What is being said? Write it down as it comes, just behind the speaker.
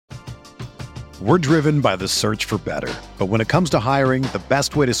We're driven by the search for better. But when it comes to hiring, the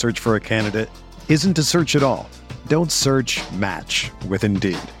best way to search for a candidate isn't to search at all. Don't search, match with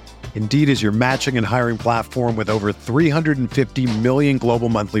Indeed. Indeed is your matching and hiring platform with over 350 million global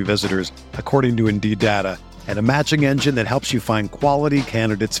monthly visitors, according to Indeed data, and a matching engine that helps you find quality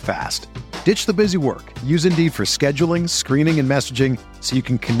candidates fast. Ditch the busy work. Use Indeed for scheduling, screening, and messaging so you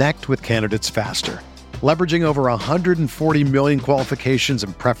can connect with candidates faster. Leveraging over 140 million qualifications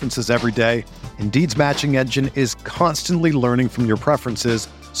and preferences every day, Indeed's matching engine is constantly learning from your preferences,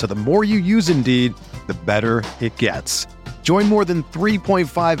 so the more you use Indeed, the better it gets. Join more than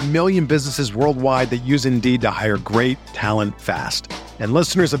 3.5 million businesses worldwide that use Indeed to hire great talent fast. And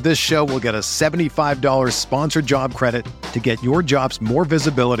listeners of this show will get a $75 sponsored job credit to get your jobs more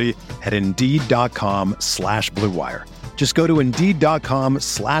visibility at Indeed.com/Blue Wire. Just go to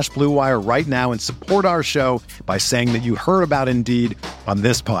Indeed.com/Blue Wire right now and support our show by saying that you heard about Indeed on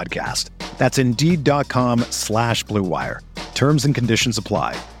this podcast. That's Indeed.com/Blue Wire. Terms and conditions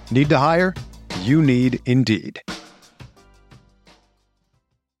apply. Need to hire? You need Indeed.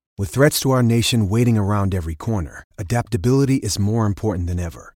 With threats to our nation waiting around every corner, adaptability is more important than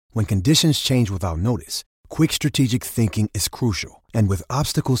ever. When conditions change without notice, quick strategic thinking is crucial. And with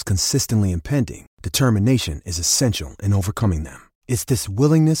obstacles consistently impending, determination is essential in overcoming them. It's this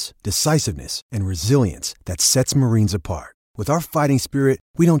willingness, decisiveness, and resilience that sets Marines apart. With our fighting spirit,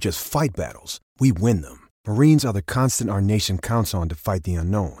 we don't just fight battles, we win them. Marines are the constant our nation counts on to fight the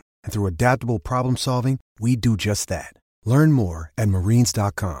unknown. And through adaptable problem solving, we do just that. Learn more at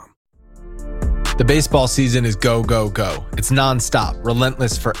Marines.com. The baseball season is go, go, go. It's nonstop,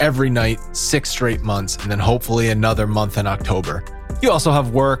 relentless for every night, 6 straight months, and then hopefully another month in October. You also have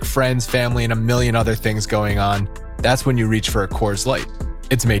work, friends, family, and a million other things going on. That's when you reach for a Coors Light.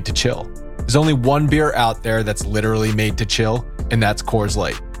 It's made to chill. There's only one beer out there that's literally made to chill, and that's Coors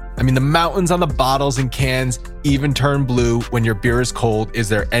Light. I mean, the mountains on the bottles and cans even turn blue when your beer is cold. Is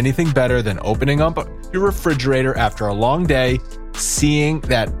there anything better than opening up your refrigerator after a long day, seeing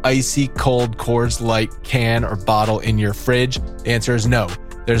that icy cold Coors Light can or bottle in your fridge? The answer is no.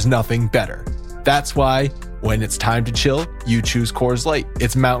 There's nothing better. That's why when it's time to chill, you choose Coors Light.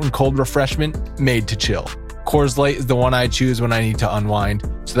 It's mountain cold refreshment made to chill. Coors Light is the one I choose when I need to unwind.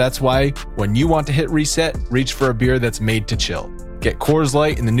 So that's why when you want to hit reset, reach for a beer that's made to chill. Get Coors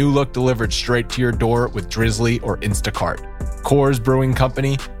Light in the new look delivered straight to your door with Drizzly or Instacart. Coors Brewing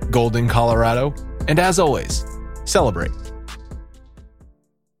Company, Golden, Colorado. And as always, celebrate.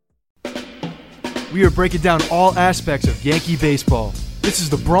 We are breaking down all aspects of Yankee baseball. This is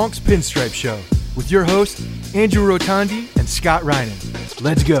the Bronx Pinstripe Show with your hosts, Andrew Rotondi and Scott Reinen.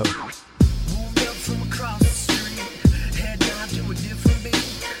 Let's go.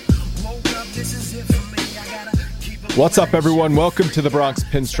 What's up, everyone? Welcome to the Bronx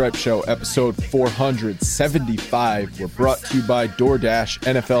Pinstripe Show, episode 475. We're brought to you by DoorDash,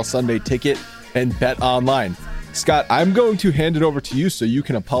 NFL Sunday Ticket, and Bet Online. Scott, I'm going to hand it over to you so you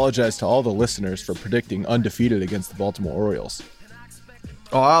can apologize to all the listeners for predicting undefeated against the Baltimore Orioles.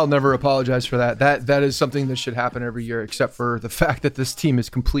 Oh, I'll never apologize for that. That is something that should happen every year, except for the fact that this team is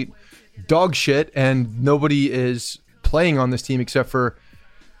complete dog shit and nobody is playing on this team except for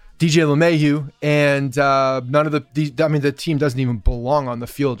DJ LeMahieu, and the team doesn't even belong on the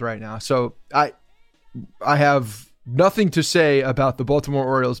field right now. So I have nothing to say about the Baltimore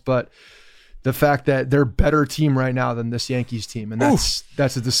Orioles, but the fact that they're a better team right now than this Yankees team, and that's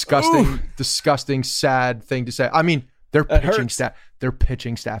a disgusting, sad thing to say. I mean, their pitching staff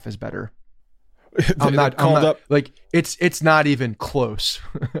is better. It's not even close.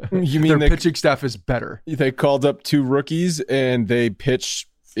 You mean their pitching staff is better? They called up 2 rookies and they pitched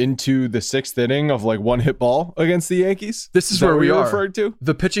into the 6th inning of like one hit ball against the Yankees. This is where we are referring to.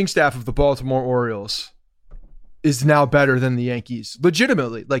 The pitching staff of the Baltimore Orioles is now better than the Yankees.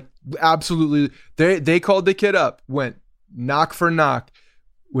 Legitimately, like absolutely. They called the kid up, went knock for knock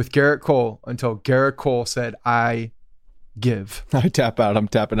with Garrett Cole until Garrett Cole said, "I give." I tap out. I'm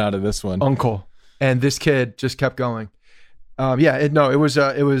tapping out of this one, Uncle. And this kid just kept going. It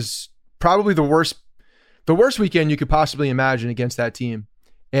was probably the worst weekend you could possibly imagine against that team.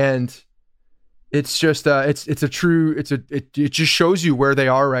 And it's just it just shows you where they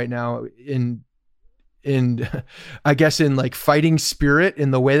are right now in I guess in like fighting spirit,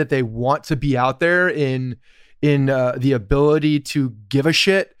 in the way that they want to be out there, in the ability to give a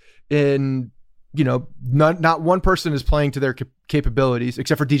shit, in not one person is playing to their capabilities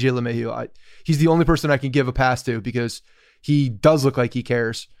except for DJ LeMahieu. He's the only person I can give a pass to because he does look like he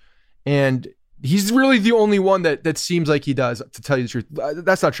cares, and he's really the only one that seems like he does, to tell you the truth.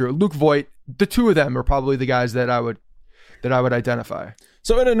 That's not true. Luke Voit, the two of them are probably the guys that I would identify.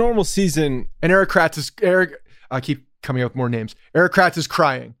 So in a normal season, and I keep coming up with more names. Eric Kratz is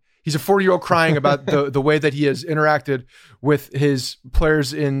crying. He's a 40-year-old crying about the way that he has interacted with his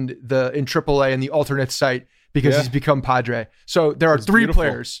players in AAA and the alternate site because he's become Padre. So there are three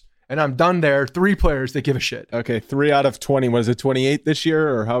players, and I'm done there. 3 players that give a shit. Okay, 3 out of 20. Was it 28 this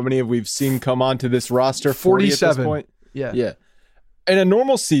year, or how many have we seen come onto this roster? 47 at this point. Yeah. In a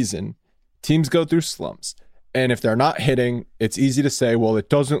normal season, teams go through slumps. And if they're not hitting, it's easy to say, well, it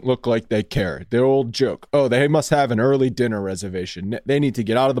doesn't look like they care. The old joke, oh, they must have an early dinner reservation. They need to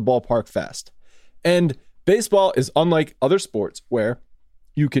get out of the ballpark fast. And baseball is unlike other sports where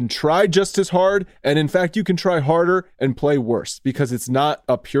you can try just as hard, and in fact, you can try harder and play worse because it's not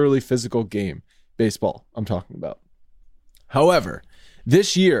a purely physical game. Baseball, I'm talking about. However,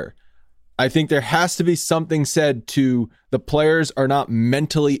 this year, I think there has to be something said to the players are not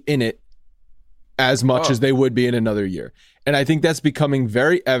mentally in it as much as they would be in another year. And I think that's becoming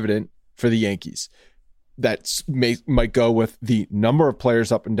very evident for the Yankees. That might go with the number of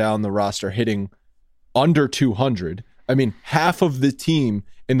players up and down the roster hitting under 200. I mean, half of the team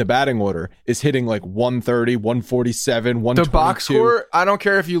in the batting order is hitting like 130, 147, 122. The box score, I don't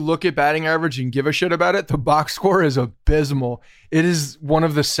care if you look at batting average and give a shit about it. The box score is abysmal. It is one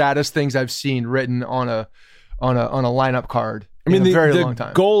of the saddest things I've seen written on a lineup card. I mean, long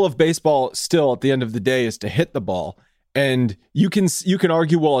time. Goal of baseball still at the end of the day is to hit the ball. And you can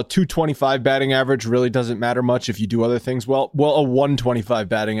argue, well, a 225 batting average really doesn't matter much if you do other things well. Well, a 125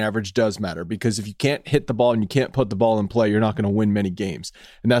 batting average does matter because if you can't hit the ball and you can't put the ball in play, you're not going to win many games.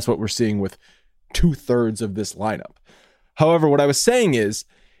 And that's what we're seeing with 2/3 of this lineup. However, what I was saying is,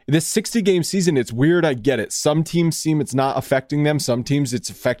 this 60-game season, it's weird. I get it. Some teams seem it's not affecting them. Some teams it's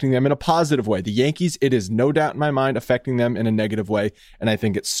affecting them in a positive way. The Yankees, it is no doubt in my mind affecting them in a negative way. And I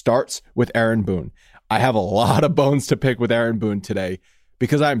think it starts with Aaron Boone. I have a lot of bones to pick with Aaron Boone today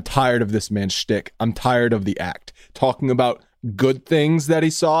because I'm tired of this man's shtick. I'm tired of the act. Talking about good things that he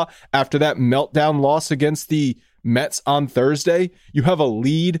saw after that meltdown loss against the Mets on Thursday. You have a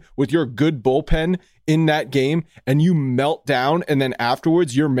lead with your good bullpen in that game and you melt down, and then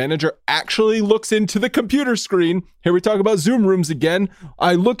afterwards your manager actually looks into the computer screen. Here we talk about Zoom rooms again.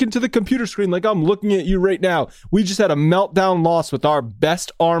 I look into the computer screen like I'm looking at you right now. We just had a meltdown loss with our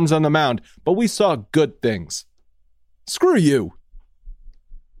best arms on the mound, but we saw good things. Screw you.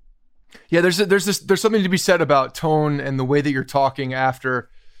 Yeah, there's something to be said about tone and the way that you're talking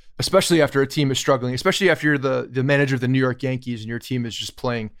especially after a team is struggling, especially after you're the manager of the New York Yankees and your team is just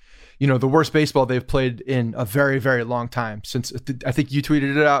playing, the worst baseball they've played in a very, very long time. Since I think you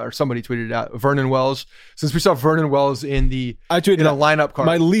tweeted it out or somebody tweeted it out, Vernon Wells. Since we saw Vernon Wells in a lineup card.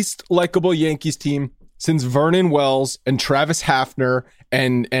 My least likable Yankees team since Vernon Wells and Travis Hafner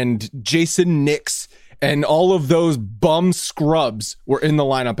and Jason Nix and all of those bum scrubs were in the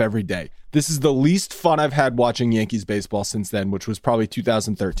lineup every day. This is the least fun I've had watching Yankees baseball since then, which was probably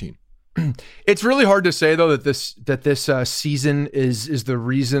 2013. It's really hard to say though that this season is the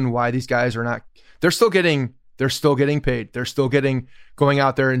reason why these guys are not. They're still getting paid. They're still going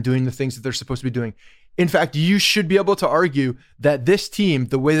out there and doing the things that they're supposed to be doing. In fact, you should be able to argue that this team,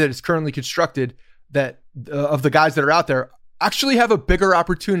 the way that it's currently constructed, that of the guys that are out there, actually have a bigger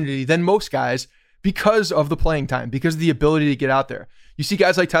opportunity than most guys because of the playing time, because of the ability to get out there. You see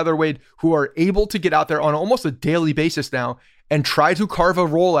guys like Tyler Wade who are able to get out there on almost a daily basis now and try to carve a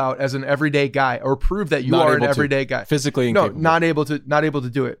role out as an everyday guy or prove that you are an everyday guy. Physically incapable. Not able to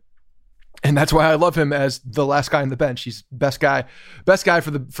do it. And that's why I love him as the last guy on the bench. He's best guy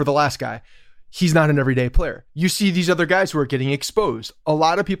for the last guy. He's not an everyday player. You see these other guys who are getting exposed. A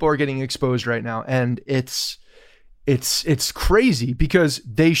lot of people are getting exposed right now, and it's crazy because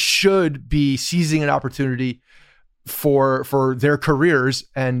they should be seizing an opportunity for their careers,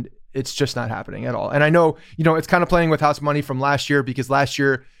 and it's just not happening at all. And I know, it's kind of playing with house money from last year because last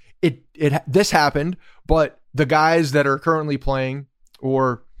year this happened, but the guys that are currently playing,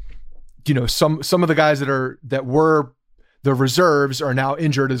 or some of the guys that were the reserves are now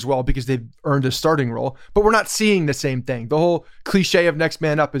injured as well because they've earned a starting role. But we're not seeing the same thing. The whole cliche of next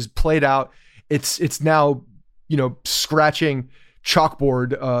man up is played out. It's now scratching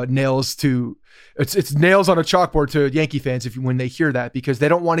chalkboard nails to it's nails on a chalkboard to Yankee fans when they hear that, because they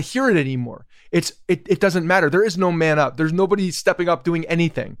don't want to hear it anymore. It doesn't matter. There is no man up. There's nobody stepping up doing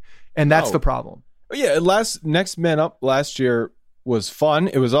anything, and that's the problem. Yeah, next man up last year was fun.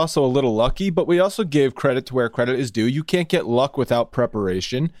 It was also a little lucky, but we also gave credit to where credit is due. You can't get luck without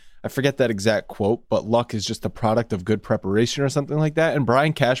preparation. I forget that exact quote, but luck is just a product of good preparation or something like that. And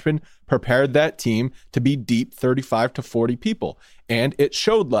Brian Cashman prepared that team to be deep 35 to 40 people. And it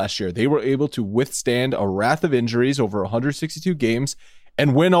showed last year. They were able to withstand a wrath of injuries over 162 games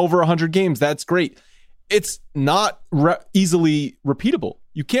and win over 100 games. That's great. It's not easily repeatable.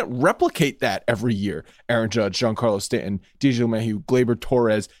 You can't replicate that every year. Aaron Judge, Giancarlo Stanton, DJ LeMahieu, Gleyber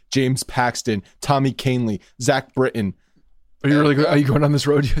Torres, James Paxton, Tommy Kahnle, Zach Britton. Are you going on this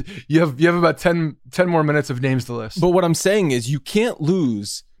road? You have about 10 more minutes of names to list. But what I'm saying is you can't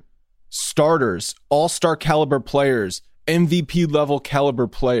lose starters, all-star caliber players, MVP level caliber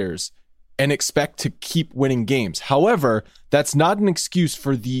players, and expect to keep winning games. However, that's not an excuse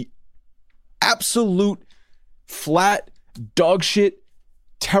for the absolute flat dog shit,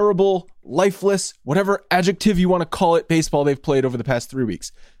 terrible, lifeless, whatever adjective you want to call it, baseball they've played over the past 3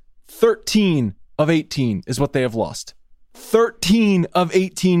 weeks. 13 of 18 is what they have lost. 13 of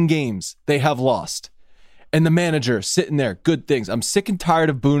 18 games they have lost. And the manager sitting there, good things. I'm sick and tired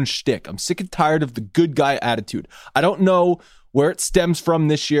of Boone's shtick. I'm sick and tired of the good guy attitude. I don't know where it stems from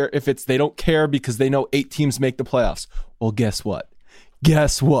this year, if it's they don't care because they know 8 teams make the playoffs. Well, guess what?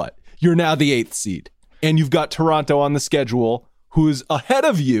 You're now the 8th seed. And you've got Toronto on the schedule, who's ahead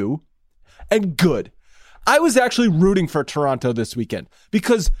of you, and good. I was actually rooting for Toronto this weekend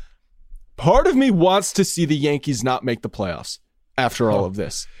because part of me wants to see the Yankees not make the playoffs after all of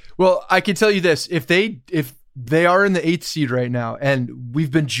this. Well, I can tell you this. If they are in the 8th seed right now, and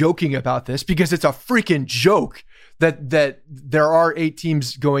we've been joking about this because it's a freaking joke that there are 8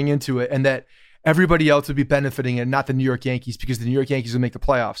 teams going into it and that everybody else would be benefiting and not the New York Yankees because the New York Yankees will make the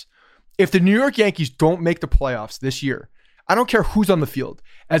playoffs. If the New York Yankees don't make the playoffs this year, I don't care who's on the field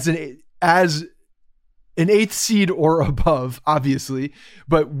as an 8th seed or above, obviously,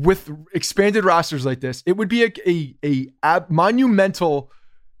 but with expanded rosters like this, it would be a monumental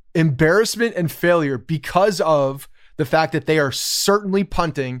embarrassment and failure because of the fact that they are certainly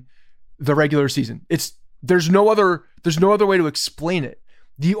punting the regular season. There's no other way to explain it.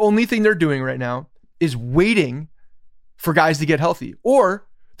 The only thing they're doing right now is waiting for guys to get healthy, or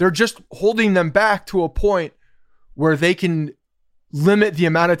they're just holding them back to a point where they can limit the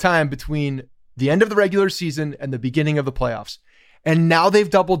amount of time between the end of the regular season and the beginning of the playoffs. And now they've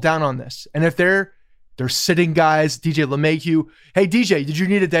doubled down on this. And if they're sitting guys, DJ LeMahieu, hey DJ, did you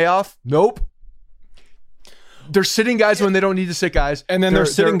need a day off? Nope. They're sitting guys when they don't need to sit guys. And then they're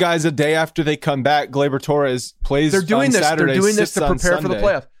sitting guys a day after they come back. Gleyber Torres plays on Saturday. They're doing this to prepare for the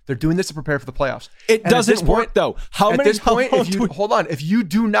playoffs. They're doing this to prepare for the playoffs. It doesn't work though. If you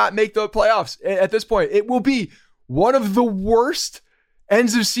do not make the playoffs at this point, it will be one of the worst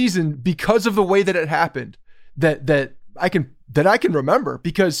ends of season because of the way that it happened that I can remember,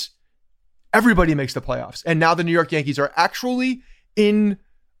 because everybody makes the playoffs. And now the New York Yankees are actually in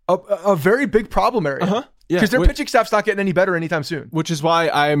a very big problem area. Because their pitching staff's not getting any better anytime soon. Which is why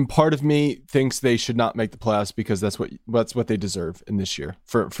part of me thinks they should not make the playoffs, because that's what they deserve in this year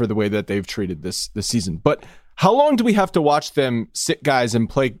for the way that they've treated this season. But how long do we have to watch them sit guys and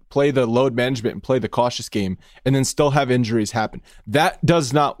play the load management and play the cautious game and then still have injuries happen? That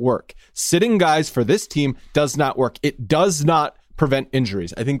does not work. Sitting guys for this team does not work. It does not prevent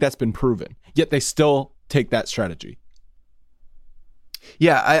injuries. I think that's been proven. Yet they still take that strategy.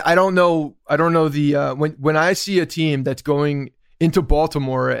 Yeah, I don't know. I don't know when I see a team that's going into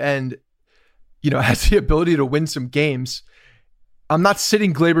Baltimore and has the ability to win some games, I'm not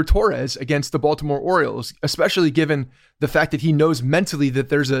sitting Gleyber Torres against the Baltimore Orioles, especially given the fact that he knows mentally that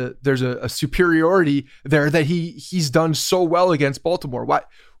there's a superiority there, that he's done so well against Baltimore. Why?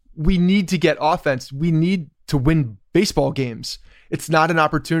 We need to get offense. We need to win baseball games. It's not an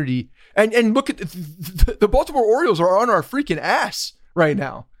opportunity. And look at the Baltimore Orioles are on our freaking ass right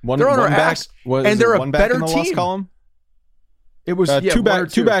now. They're on our ass, and they're a better team. Loss column? It was two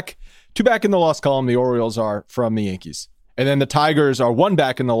back in the loss column. The Orioles are from the Yankees, and then the Tigers are one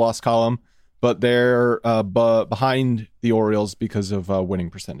back in the loss column, but they're behind the Orioles because of winning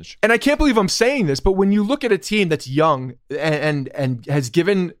percentage. And I can't believe I'm saying this, but when you look at a team that's young and has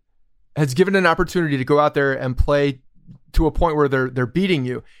given an opportunity to go out there and play to a point where they're beating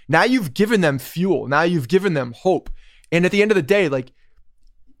you, now you've given them fuel. Now you've given them hope. And at the end of the day, like,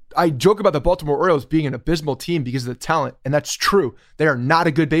 I joke about the Baltimore Orioles being an abysmal team because of the talent, and that's true. They are not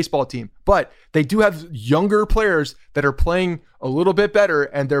a good baseball team, but they do have younger players that are playing a little bit better,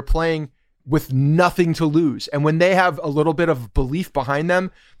 and they're playing with nothing to lose. And when they have a little bit of belief behind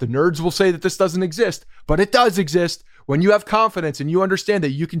them, the nerds will say that this doesn't exist, but it does exist. When you have confidence and you understand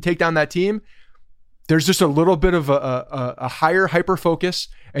that you can take down that team, there's just a little bit of a higher hyper focus,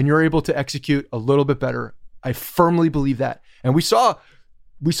 and you're able to execute a little bit better. I firmly believe that. And we saw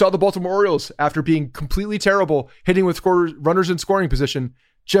the Baltimore Orioles, after being completely terrible, hitting with runners in scoring position,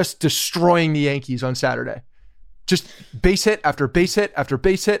 just destroying the Yankees on Saturday. Just base hit after base hit after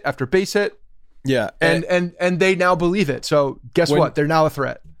base hit after base hit. Yeah. And they now believe it. So guess what? They're now a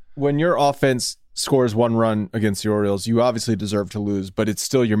threat. When your offense scores 1 run against the Orioles, you obviously deserve to lose, but it's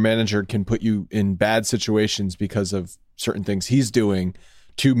still your manager can put you in bad situations because of certain things he's doing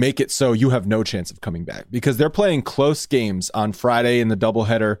to make it so you have no chance of coming back, because they're playing close games on Friday in the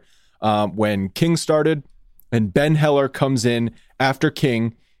doubleheader when King started, and Ben Heller comes in after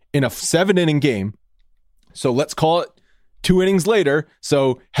King in a 7-inning game. So let's call it 2 innings later.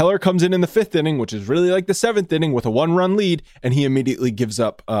 So Heller comes in the 5th inning, which is really like the 7th inning, with a 1-run lead, and he immediately gives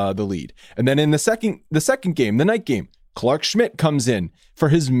up the lead. And then in the second game, the night game, Clark Schmidt comes in for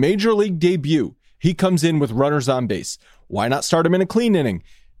his major league debut. He comes in with runners on base. Why not start him in a clean inning?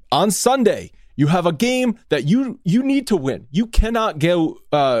 On Sunday, you have a game that you need to win. You cannot go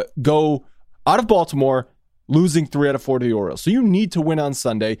out of Baltimore losing 3 out of 4 to the Orioles. So you need to win on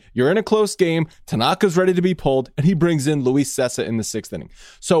Sunday. You're in a close game. Tanaka's ready to be pulled, and he brings in Luis Sessa in the 6th inning.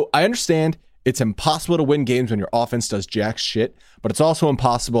 So I understand it's impossible to win games when your offense does jack shit, but it's also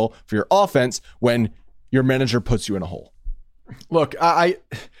impossible for your offense when your manager puts you in a hole. Look,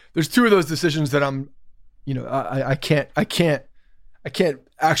 there's 2 of those decisions that I can't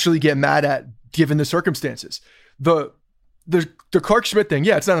actually get mad at given the circumstances. The Clark Schmidt thing,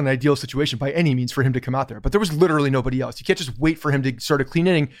 yeah, it's not an ideal situation by any means for him to come out there, but there was literally nobody else. You can't just wait for him to start a clean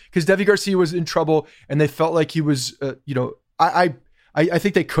inning because Deivi Garcia was in trouble and they felt like he was, I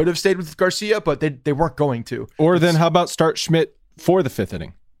think they could have stayed with Garcia, but they weren't going to. Or then how about start Schmidt for the 5th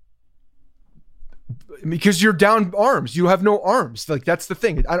inning? Because you're down arms, you have no arms. Like that's the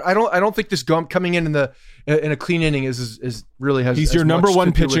thing. I don't think this coming in a clean inning is really has. He's your number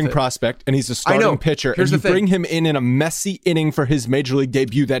 1 pitching prospect, and he's a starting pitcher. Here's and you bring him in a messy inning for his major league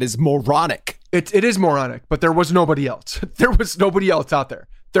debut. That is moronic. It is moronic, but there was nobody else. There was nobody else out there.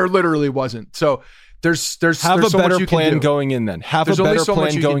 There literally wasn't. So there's have there's a so better plan going in. Then have a better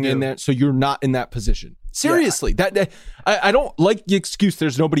plan going in there, so you're not in that position. Seriously, yeah. I don't like the excuse.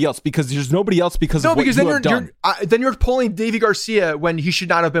 There's nobody else because there's nobody else because of what you have done. Then you're pulling Deivi Garcia when he should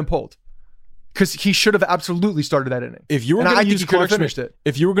not have been pulled because he should have absolutely started that inning. If you were going to use Clark Schmidt,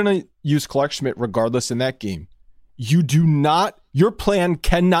 if you were going to use Clark Schmidt, regardless in that game, you do not. Your plan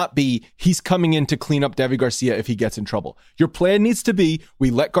cannot be he's coming in to clean up Deivi Garcia if he gets in trouble. Your plan needs to be we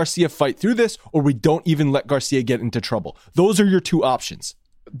let Garcia fight through this, or we don't even let Garcia get into trouble. Those are your 2 options.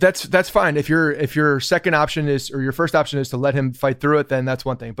 That's fine. If your second option is, or your first option is to let him fight through it, then that's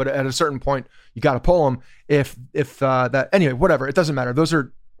one thing. But at a certain point, you got to pull him. If that anyway, whatever, it doesn't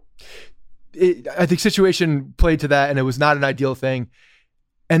matter. I think situation played to that, and it was not an ideal thing.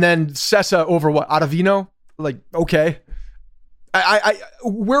 And then Sessa over what? Ottavino? Like, okay,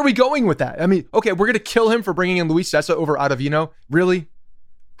 where are we going with that? I mean, okay, we're gonna kill him for bringing in Luis Sessa over Ottavino. Really?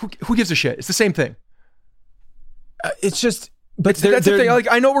 Who gives a shit? It's the same thing. It's just. But that's the thing. Like,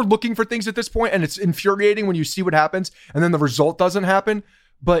 I know we're looking for things at this point, and it's infuriating when you see what happens, and then the result doesn't happen.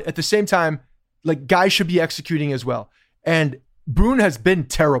 But at the same time, like, guys should be executing as well. And Boone has been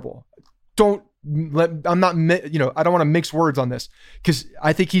terrible. I don't want to mix words on this because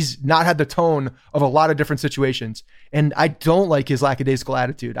I think he's not had the tone of a lot of different situations, and I don't like his lackadaisical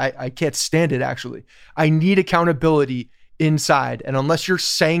attitude. I can't stand it. Actually, I need accountability inside, and unless you're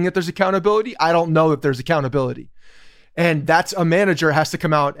saying that there's accountability, I don't know if there's accountability. And that's a manager has to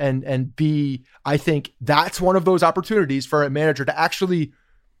come out and be, I think that's one of those opportunities for a manager to actually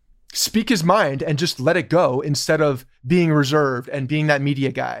speak his mind and just let it go instead of being reserved and being that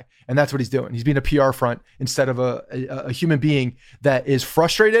media guy. And that's what he's doing. He's being a PR front instead of a human being that is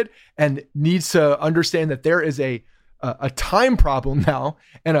frustrated and needs to understand that there is a time problem now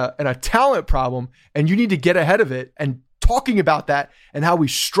and a talent problem. And you need to get ahead of it, and talking about that and how we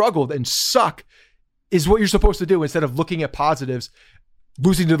struggled and suck is what you're supposed to do instead of looking at positives,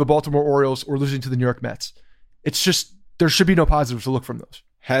 losing to the Baltimore Orioles or losing to the New York Mets. It's just, there should be no positives to look from those.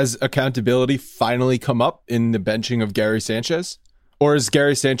 Has accountability finally come up in the benching of Gary Sanchez? Or has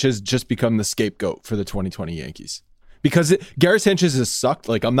Gary Sanchez just become the scapegoat for the 2020 Yankees? Because Gary Sanchez has sucked.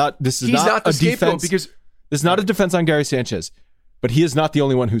 Like, he's not a defense. Because this is not a defense on Gary Sanchez, but he is not the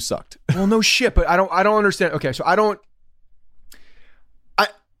only one who sucked. Well, no shit, but I don't understand. Okay, so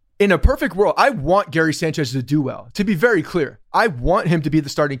in a perfect world, I want Gary Sanchez to do well. To be very clear, I want him to be the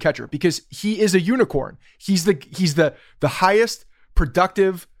starting catcher because he is a unicorn. He's the highest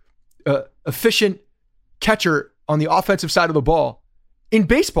productive, efficient catcher on the offensive side of the ball in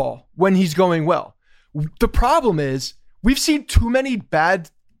baseball when he's going well. The problem is we've seen too many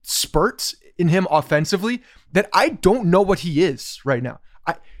bad spurts in him offensively that I don't know what he is right now.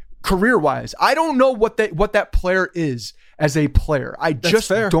 Career-wise, I don't know what that player is as a player. That's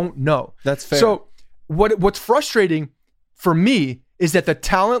fair. Don't know. That's fair. So what's frustrating for me is that the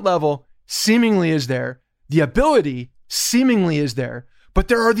talent level seemingly is there. The ability seemingly is there. But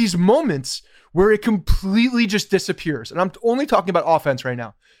there are these moments where it completely just disappears. And I'm only talking about offense right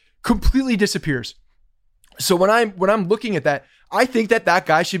now. Completely disappears. So when I'm looking at that, I think that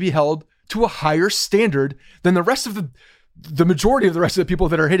guy should be held to a higher standard than the rest of the majority of the rest of the people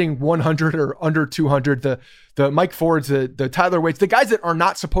that are hitting 100 or under 200, the Mike Fords, the Tyler Waits, the guys that are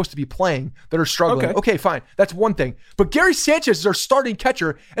not supposed to be playing, that are struggling. Okay, fine. That's one thing. But Gary Sanchez is our starting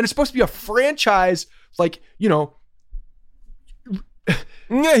catcher, and it's supposed to be a franchise,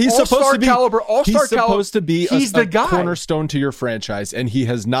 yeah, he's supposed to be caliber, all-star supposed to be he's the guy. Cornerstone to your franchise, and he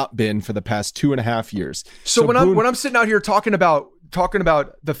has not been for the past 2.5 years. So when I'm sitting out here talking about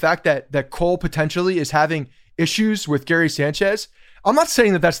the fact that Cole potentially is having issues with Gary Sanchez, I'm not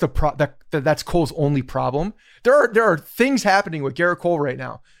saying that that's Cole's only problem. There are things happening with Garrett Cole right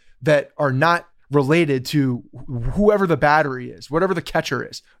now that are not related to whoever the battery is, whatever the catcher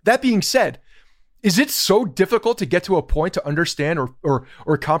is. That being said, is it so difficult to get to a point to understand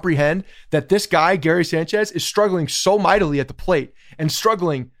or comprehend that this guy, Gary Sanchez, is struggling so mightily at the plate and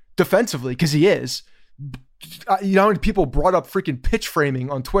struggling defensively, because he is? You know, people brought up freaking pitch framing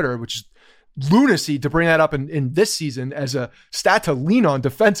on Twitter, which is lunacy to bring that up in this season as a stat to lean on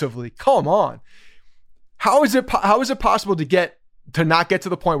defensively. Come on. How is it possible to not get to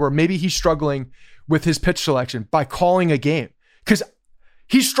the point where maybe he's struggling with his pitch selection by calling a game? Because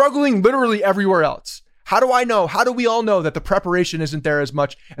he's struggling literally everywhere else. How do I know? How do we all know that the preparation isn't there as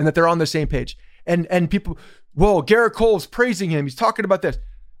much and that they're on the same page? And people, whoa, Garrett Cole's praising him. He's talking about this.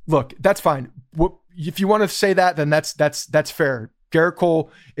 Look, that's fine. If you want to say that, then that's fair. Garrett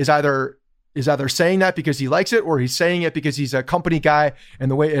Cole is either saying that because he likes it, or he's saying it because he's a company guy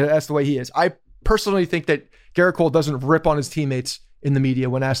and that's the way he is. I personally think that Garrett Cole doesn't rip on his teammates in the media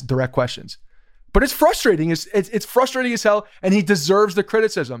when asked direct questions. But it's frustrating. It's frustrating as hell, and he deserves the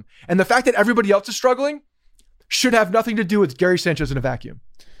criticism. And the fact that everybody else is struggling should have nothing to do with Gary Sanchez in a vacuum.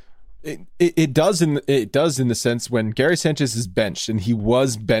 It does in the sense when Gary Sanchez is benched, and he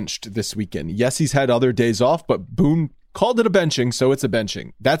was benched this weekend. Yes, he's had other days off, but Boone called it a benching, so it's a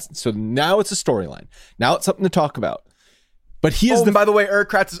benching. So now it's a storyline. Now it's something to talk about. But he is. By the way, Eric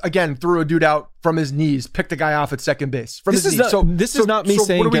Kratz again threw a dude out from his knees, picked a guy off at second base from his knees. This is not me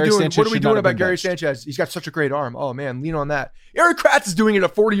saying Gary Sanchez. What are we doing about Gary Sanchez? He's got such a great arm. Oh man, lean on that. Eric Kratz is doing it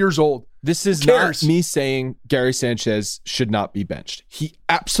at 40 years old. This is not me saying Gary Sanchez should not be benched. He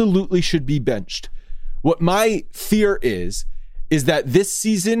absolutely should be benched. What my fear is that this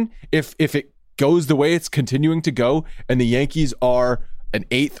season, if it goes the way it's continuing to go, and the Yankees are an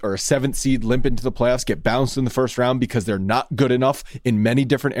 8th or a 7th seed, limp into the playoffs, get bounced in the first round because they're not good enough in many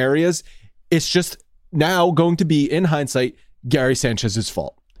different areas, it's just now going to be, in hindsight, Gary Sanchez's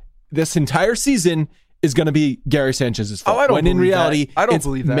fault. This entire season is going to be Gary Sanchez's fault. When in reality, it's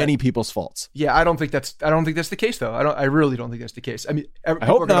many people's faults. Yeah, I don't think that's the case though. I really don't think that's the case. I mean,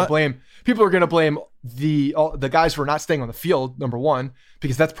 people are going to blame the guys for not staying on the field, number one,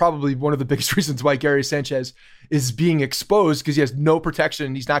 because that's probably one of the biggest reasons why Gary Sanchez is being exposed, because he has no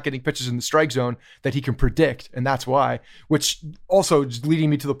protection. He's not getting pitches in the strike zone that he can predict. And that's why, which also is leading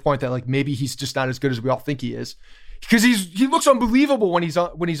me to the point that maybe he's just not as good as we all think he is, because he looks unbelievable when he's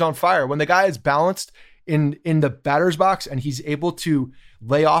on fire. When the guy is balanced in the batter's box and he's able to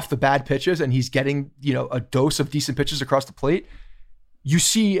lay off the bad pitches and he's getting, a dose of decent pitches across the plate, you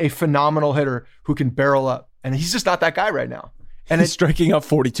see a phenomenal hitter who can barrel up. And he's just not that guy right now. And he's striking out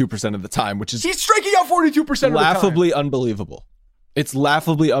 42% of the time, he's striking out 42% of the time. Laughably unbelievable. It's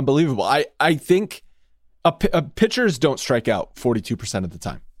laughably unbelievable. I think pitchers don't strike out 42% of the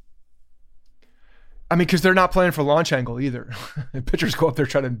time. I mean, because they're not playing for launch angle either. Pitchers go up there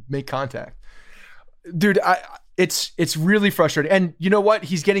trying to make contact. Dude, it's really frustrating. And you know what?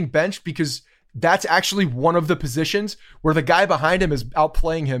 He's getting benched because that's actually one of the positions where the guy behind him is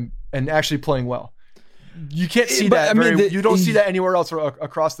outplaying him and actually playing well. You can't see that. You don't see that anywhere else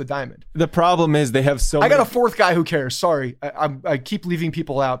across the diamond. The problem is they have I got a fourth guy who cares. Sorry. I keep leaving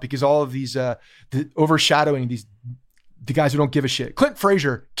people out because all of these overshadowing the guys who don't give a shit. Clint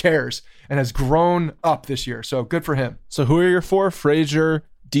Frazier cares and has grown up this year. So good for him. So who are your four? Frazier,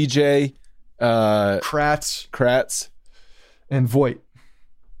 DJ, Kratz, and Voit.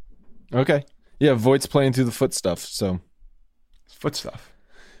 Okay. Yeah, Voigt's playing through the foot stuff. So foot stuff.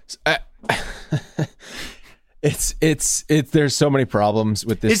 There's so many problems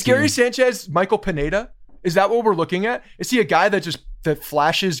with this. Is Gary Sanchez Michael Pineda? Is that what we're looking at? Is he a guy that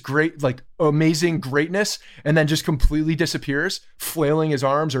flashes great, amazing greatness and then just completely disappears, flailing his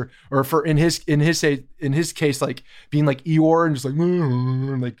arms, or for in his case, being like Eeyore and just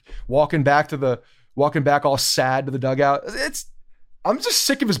walking back all sad to the dugout? I'm just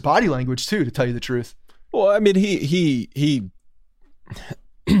sick of his body language too, to tell you the truth. Well, I mean, he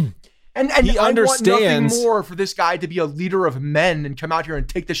and he I understands want nothing more for this guy to be a leader of men and come out here and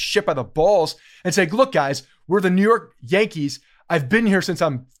take this shit by the balls and say, look, guys, we're the New York Yankees. I've been here since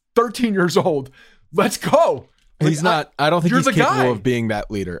I'm 13 years old. Let's go. He's not. I don't think he's capable guy. of being that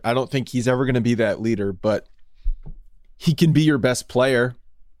leader. I don't think he's ever going to be that leader, but he can be your best player,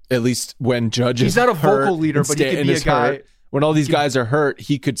 at least when Judge He's is not a hurt vocal leader, and but he can be a guy. hurt. When all these guys are hurt,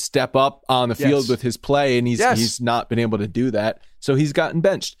 he could step up on the field with his play, and he's not been able to do that. So he's gotten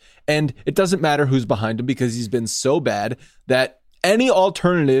benched. And it doesn't matter who's behind him because he's been so bad that any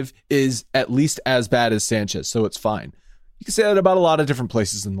alternative is at least as bad as Sanchez. So it's fine. You can say that about a lot of different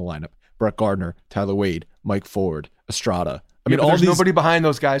places in the lineup. Brett Gardner, Tyler Wade, Mike Ford, Estrada. I mean, there's nobody behind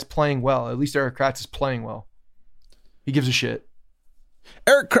those guys playing well. At least Erik Kratz is playing well. He gives a shit.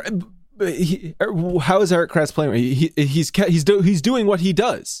 How is Erik Kratz playing? He's doing what he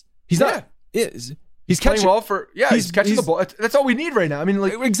does. He's playing well for he's catching the ball. That's all we need right now. I mean,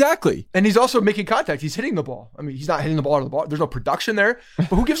 like, exactly. And he's also making contact. He's hitting the ball. I mean, he's not hitting the ball out of the ball. There's no production there. But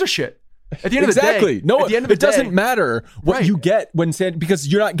who gives a shit? At the end of the day, it doesn't matter what you get because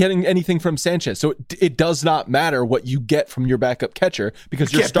you're not getting anything from Sanchez. So it does not matter what you get from your backup catcher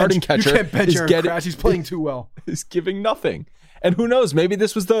because your starting catcher you can't bench Erik Kratz. He's playing too well. He's giving nothing. And who knows? Maybe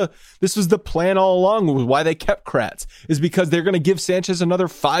this was the plan all along. Why they kept Kratz is because they're going to give Sanchez another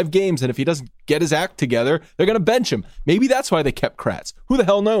 5 games, and if he doesn't get his act together, they're going to bench him. Maybe that's why they kept Kratz. Who the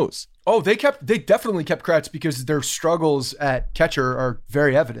hell knows? Oh, they definitely kept Kratz because their struggles at catcher are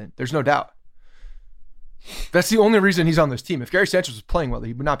very evident. There's no doubt. That's the only reason he's on this team. If Gary Sanchez was playing well,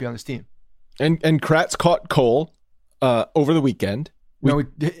 he would not be on this team. And Kratz caught Cole over the weekend.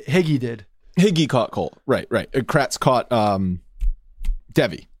 Higgy did. Higgy caught Cole. Right. Kratz caught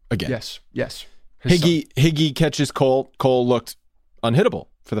Devi again. Yes. Higgy catches Cole. Cole looked unhittable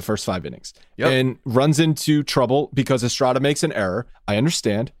for the first 5 innings and runs into trouble because Estrada makes an error. I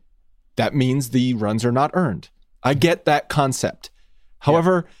understand. That means the runs are not earned. I get that concept.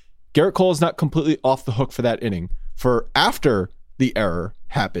 However, Garrett Cole is not completely off the hook for that inning. For after the error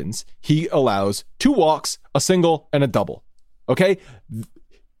happens, he allows 2 walks, a single, and a double. Okay?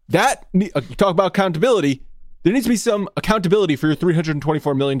 That, talk about accountability. There needs to be some accountability for your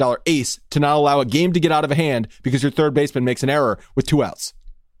 $324 million ace to not allow a game to get out of hand because your third baseman makes an error with 2 outs.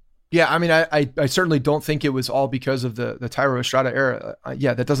 Yeah, I mean, I certainly don't think it was all because of the Thairo Estrada error.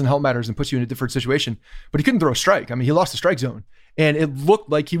 That doesn't help matters and puts you in a different situation. But he couldn't throw a strike. I mean, he lost the strike zone, and it looked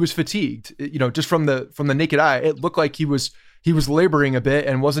like he was fatigued. Just from the naked eye, it looked like he was laboring a bit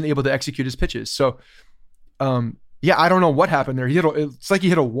and wasn't able to execute his pitches. So, I don't know what happened there. It's like he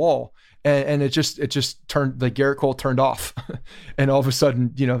hit a wall. And it just turned, like, Garrett Cole turned off, and all of a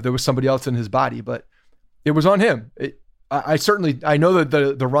sudden, there was somebody else in his body, but it was on him. I know that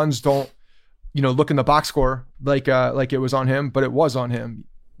the runs don't, look in the box score like it was on him, but it was on him.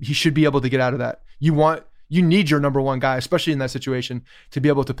 He should be able to get out of that. You need your number one guy, especially in that situation, to be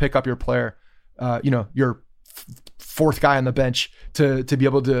able to pick up your player, your fourth guy on the bench to be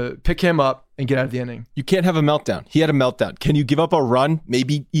able to pick him up and get out of the inning. You can't have a meltdown. He had a meltdown. Can you give up a run,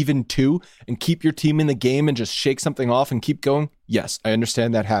 maybe even 2, and keep your team in the game and just shake something off and keep going? Yes, I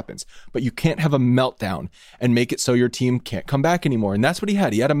understand that happens. But you can't have a meltdown and make it so your team can't come back anymore. And that's what he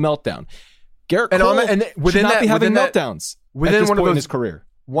had. He had a meltdown. Garrett Cole should not be having meltdowns at this point in his career.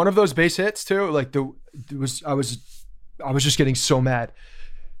 One of those base hits too, like I was just getting so mad.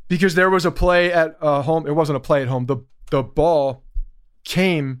 Because there was a play at home. It wasn't a play at home. The ball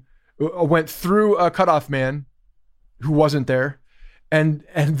went through a cutoff man who wasn't there, and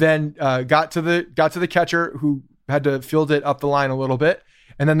then got to the catcher who had to field it up the line a little bit.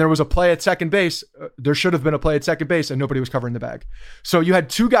 And then there was a play at second base. There should have been a play at second base, and nobody was covering the bag. So you had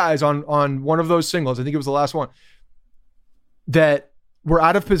 2 guys on one of those singles. I think it was the last one that were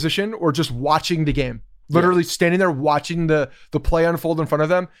out of position or just watching the game. Literally standing there watching the play unfold in front of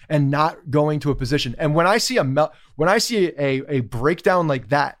them and not going to a position. And when I see a breakdown like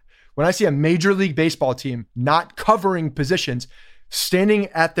that, when I see a Major League Baseball team not covering positions, standing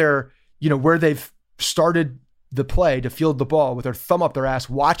at their, where they've started the play to field the ball with their thumb up their ass,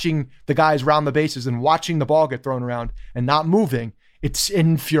 watching the guys round the bases and watching the ball get thrown around and not moving, it's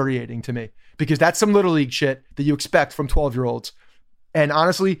infuriating to me because that's some Little League shit that you expect from 12-year-olds. And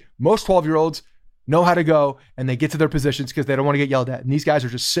honestly, most 12-year-olds know how to go and they get to their positions because they don't want to get yelled at. And these guys are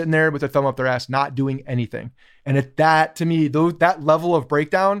just sitting there with their thumb up their ass, not doing anything. And to me, that level of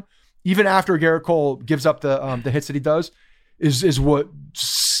breakdown, even after Garrett Cole gives up the hits that he does, is what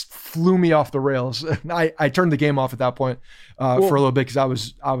flew me off the rails. I turned the game off at that point for a little bit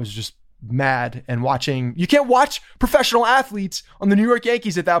because I was just mad and watching. You can't watch professional athletes on the New York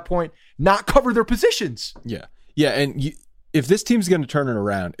Yankees at that point not cover their positions. Yeah. And if this team's going to turn it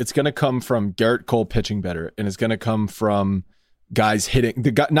around, it's going to come from Garrett Cole pitching better, and it's going to come from guys hitting,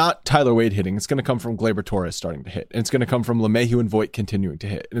 not Tyler Wade hitting. It's going to come from Gleyber Torres starting to hit. And it's going to come from LeMahieu and Voit continuing to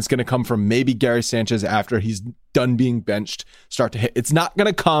hit. And it's going to come from maybe Gary Sanchez after he's done being benched start to hit. It's not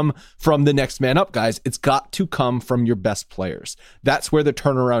going to come from the next man up, guys. It's got to come from your best players. That's where the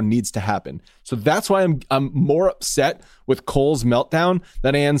turnaround needs to happen. So that's why I'm more upset with Cole's meltdown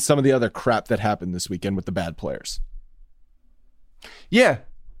than I am some of the other crap that happened this weekend with the bad players. Yeah.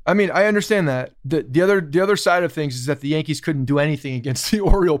 I mean, I understand that. The other side of things is that the Yankees couldn't do anything against the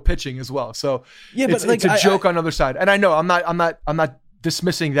Oriole pitching as well. So yeah, but it's a joke on the other side. And I know I'm not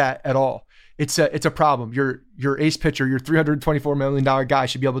dismissing that at all. It's a problem. Your ace pitcher, your $324 million guy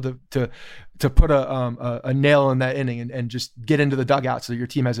should be able to put a nail in that inning and just get into the dugout so that your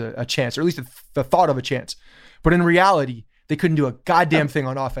team has a chance, or at least the thought of a chance. But in reality, they couldn't do a goddamn thing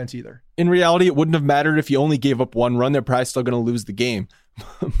on offense either. In reality, it wouldn't have mattered if you only gave up one run. They're probably still going to lose the game.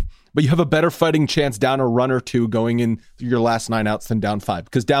 But you have a better fighting chance down a run or two going in your last 9 outs than down 5.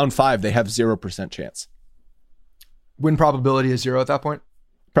 Because down 5, they have 0% chance. Win probability is 0 at that point?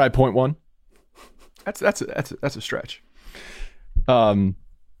 Probably 0.1. That's a stretch. I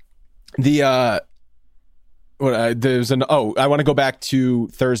want to go back to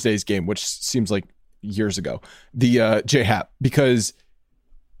Thursday's game, which seems like years ago. The J-Hap, because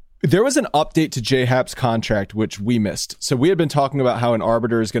there was an update to J-Hap's contract, which we missed. So we had been talking about how an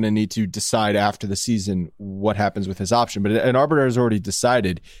arbiter is going to need to decide after the season what happens with his option. But an arbiter has already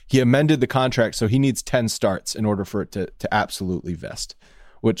decided. He amended the contract, so he needs 10 starts in order for it to absolutely vest,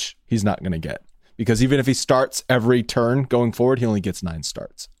 which he's not going to get. Because even if he starts every turn going forward, he only gets 9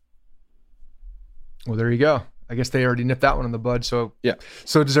 starts. Well, there you go. I guess they already nipped that one in the bud. So yeah.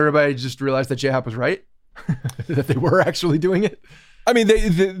 So does everybody just realize that J-Hap was right? That they were actually doing it? I mean,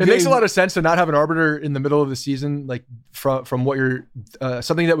 it makes a lot of sense to not have an arbiter in the middle of the season, like from what you're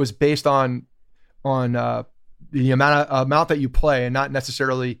something that was based on the amount that you play and not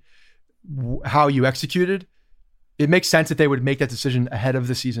necessarily how you executed. It makes sense that they would make that decision ahead of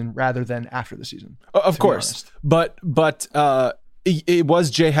the season rather than after the season. Of course, but it was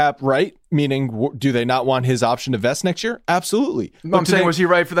J-Hap right? Meaning, do they not want his option to vest next year? Absolutely. No, I'm saying, was he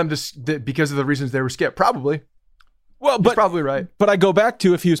right for them because of the reasons they were skipped? Probably. Well, he's probably right. But I go back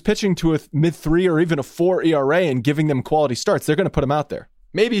to, if he was pitching to a mid-3 or even a 4 ERA and giving them quality starts, they're going to put him out there.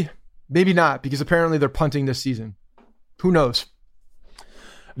 Maybe not, because apparently they're punting this season. Who knows?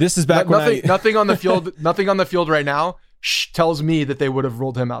 This is back nothing on the field. Nothing on the field right now tells me that they would have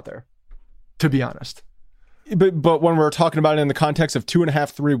rolled him out there, to be honest. But when we're talking about it in the context of 2.5,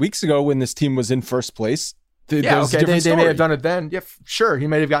 3 weeks ago, when this team was in first place, they may have done it then. Yeah, sure. He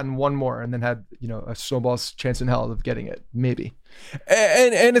might have gotten one more and then had a snowball's chance in hell of getting it. Maybe.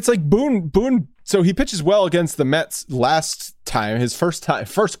 And it's like Boone. So he pitches well against the Mets last time. His first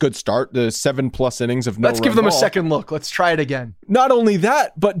good start, the 7+ innings of no run. Let's give them a second look. Let's try it again. Not only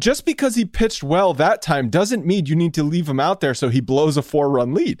that, but just because he pitched well that time doesn't mean you need to leave him out there so he blows a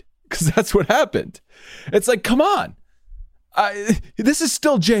 4-run lead, because that's what happened. It's like, come on. This is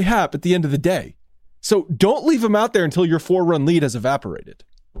still J-Hap at the end of the day. So don't leave him out there until your 4-run lead has evaporated.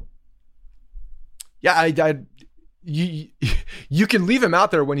 Yeah, you can leave him out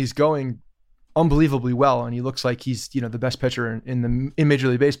there when he's going unbelievably well and he looks like he's the best pitcher in Major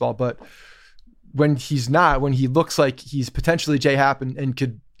League Baseball. But when he's not, when he looks like he's potentially J-Hap and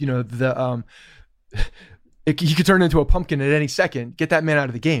could he could turn into a pumpkin at any second. Get that man out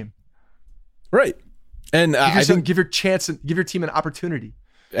of the game, right? And give your team an opportunity.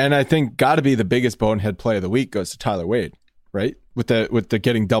 And I think got to be the biggest bonehead play of the week goes to Tyler Wade, right? With the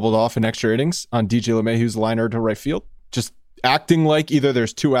getting doubled off in extra innings on DJ LeMahieu's liner to right field, just acting like either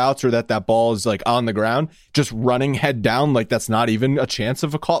there's 2 outs or that ball is like on the ground, just running head down like that's not even a chance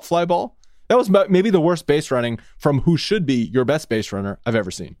of a caught fly ball. That was maybe the worst base running from who should be your best base runner I've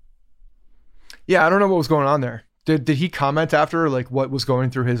ever seen. Yeah, I don't know what was going on there. Did he comment after, like, what was going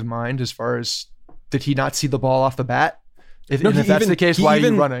through his mind as far as, did he not see the ball off the bat? If that's the case, why are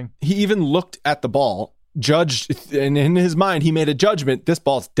you running? He even looked at the ball, judged, and in his mind, he made a judgment. This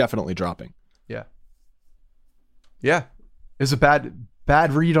ball's definitely dropping. Yeah. Yeah. It's a bad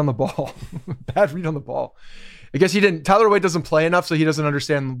read on the ball. Bad read on the ball. I guess he didn't. Tyler Wade doesn't play enough, so he doesn't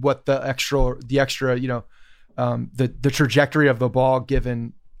understand what the extra, the trajectory of the ball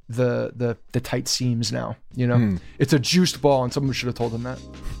given the tight seams now. It's a juiced ball, and someone should have told him that.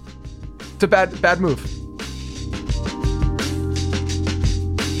 It's a bad move.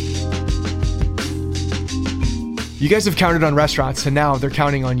 You guys have counted on restaurants, and now they're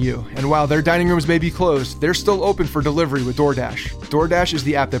counting on you. And while their dining rooms may be closed, they're still open for delivery with DoorDash. DoorDash is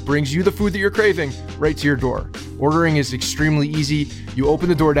the app that brings you the food that you're craving right to your door. Ordering is extremely easy. You open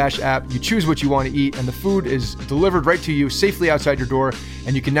the DoorDash app, you choose what you want to eat, and the food is delivered right to you safely outside your door.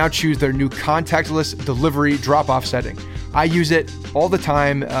 And you can now choose their new contactless delivery drop-off setting. I use it all the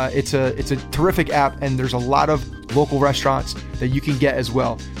time. It's a terrific app, and there's a lot of local restaurants that you can get as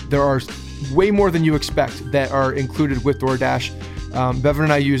well. There are way more than you expect that are included with DoorDash. Bevan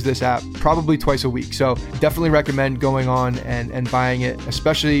and I use this app probably twice a week. So definitely recommend going on and buying it,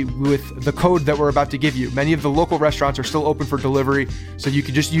 especially with the code that we're about to give you. Many of the local restaurants are still open for delivery. So you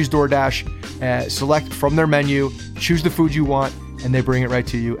can just use DoorDash, select from their menu, choose the food you want, and they bring it right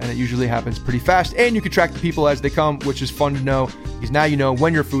to you. And it usually happens pretty fast. And you can track the people as they come, which is fun to know because now you know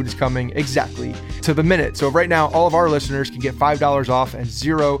when your food is coming exactly to the minute. So right now, all of our listeners can get $5 off and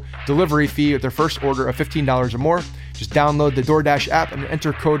zero delivery fee with their first order of $15 or more. Just download the DoorDash app and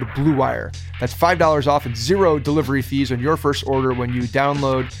enter code BLUEWIRE. That's $5 off and zero delivery fees on your first order when you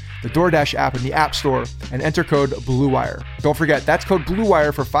download the DoorDash app in the App Store and enter code BLUEWIRE. Don't forget, that's code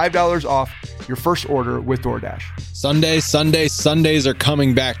BLUEWIRE for $5 off your first order with DoorDash. Sundays are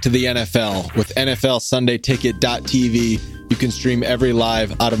coming back to the NFL with NFLSundayTicket.tv. You can stream every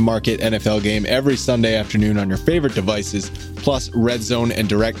live out-of-market NFL game every Sunday afternoon on your favorite devices, plus Red Zone and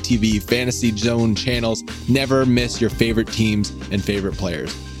DirecTV Fantasy Zone channels. Never miss your favorite teams and favorite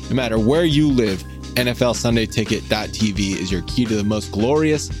players. No matter where you live, NFLSundayTicket.tv is your key to the most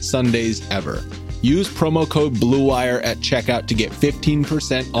glorious Sundays ever. Use promo code BLUEWIRE at checkout to get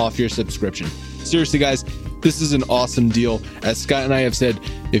 15% off your subscription. Seriously, guys, this is an awesome deal. As Scott and I have said,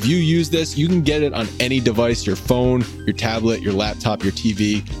 if you use this, you can get it on any device, your phone, your tablet, your laptop, your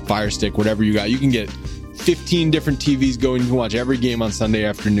TV, Fire Stick, whatever you got. You can get 15 different TVs going. You can watch every game on Sunday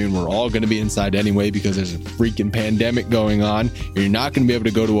afternoon. We're all going to be inside anyway because there's a freaking pandemic going on. And you're not going to be able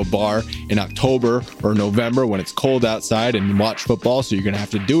to go to a bar in October or November when it's cold outside and watch football, so you're going to have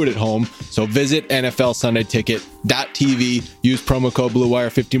to do it at home. So visit NFLSundayTicket.tv. Use promo code BLUEWIRE,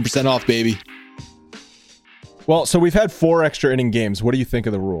 15% off, baby. Well, so we've had 4 extra inning games. What do you think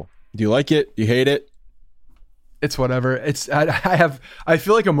of the rule? Do you like it? Do you hate it? It's whatever. I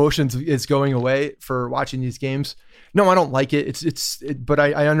feel like emotions is going away for watching these games. No, I don't like it. But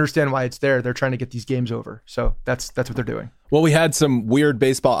I understand why it's there. They're trying to get these games over. So that's what they're doing. Well, we had some weird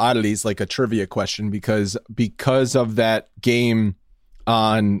baseball oddities, like a trivia question, because of that game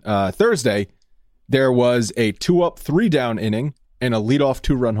on Thursday, there was a 2-up, 3-down inning and a leadoff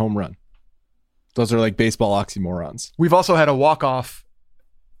 2-run home run. Those are like baseball oxymorons. We've also had a walk-off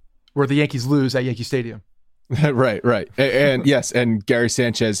where the Yankees lose at Yankee Stadium. Right. And yes, and Gary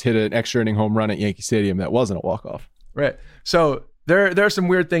Sanchez hit an extra inning home run at Yankee Stadium that wasn't a walk-off. Right. So there are some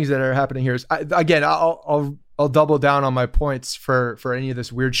weird things that are happening here. I'll double down on my points for any of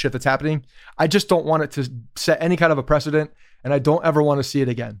this weird shit that's happening. I just don't want it to set any kind of a precedent, and I don't ever want to see it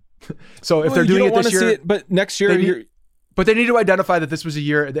again. So if they're doing it this year, but next year but they need to identify that this was a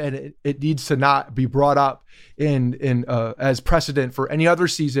year and it needs to not be brought up in as precedent for any other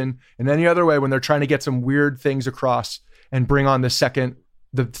season in any other way when they're trying to get some weird things across and bring on the second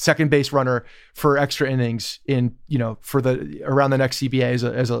base runner for extra innings for around the next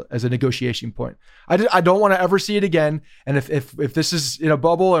CBA as a negotiation point. I don't want to ever see it again. And if this is in a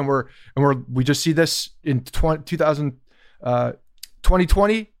bubble and we just see this in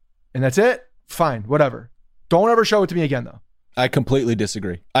 2020 and that's it, fine, whatever. Don't ever show it to me again, though. I completely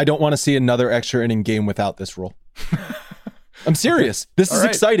disagree. I don't want to see another extra inning game without this rule. I'm serious. This is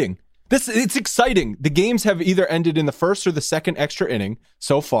exciting. It's exciting. The games have either ended in the first or the second extra inning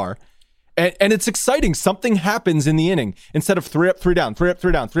so far. And it's exciting. Something happens in the inning instead of 3 up, 3 down, 3 up,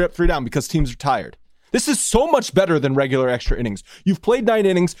 3 down, 3 up, 3 down because teams are tired. This is so much better than regular extra innings. You've played 9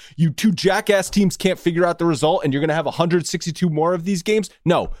 innings. You 2 jackass teams can't figure out the result, and you're going to have 162 more of these games?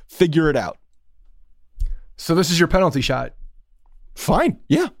 No, figure it out. So this is your penalty shot. Fine.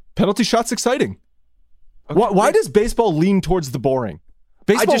 Yeah. Penalty shot's exciting. Okay. Why does baseball lean towards the boring?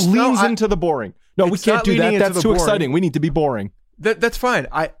 Baseball leans into the boring. No, we can't do that. That's too exciting. We need to be boring. That's fine.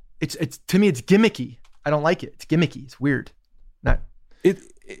 It's to me, it's gimmicky. I don't like it. It's gimmicky. It's weird. But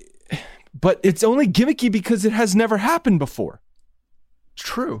it's only gimmicky because it has never happened before. It's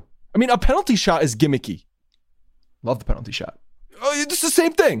true. I mean, a penalty shot is gimmicky. Love the penalty shot. Oh, it's the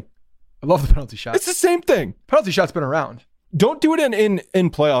same thing. I love the penalty shot. It's the same thing. Penalty shot's been around. Don't do it in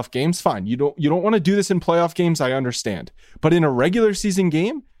playoff games. Fine. You don't want to do this in playoff games. I understand. But in a regular season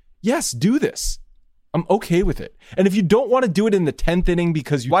game, yes, do this. I'm okay with it. And if you don't want to do it in the 10th inning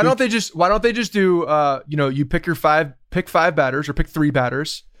because why don't they just do you pick 5 batters or pick 3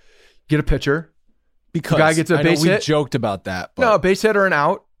 batters, get a pitcher, Because guy gets a base hit. We joked about that. But. No, a base hit or an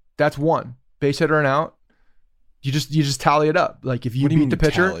out. That's one. Base hit or an out. You just tally it up. Like if you beat the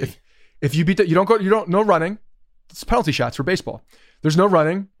pitcher, if you beat no running. It's penalty shots for baseball. There's no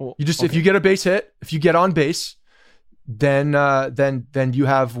running. If you get a base hit, if you get on base, then you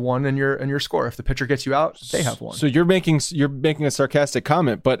have one in your score. If the pitcher gets you out, they have one. So you're making a sarcastic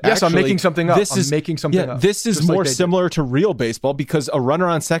comment, but yes, actually, I'm making something up. This is more similar to real baseball because a runner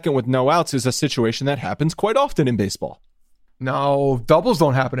on second with no outs is a situation that happens quite often in baseball. No, doubles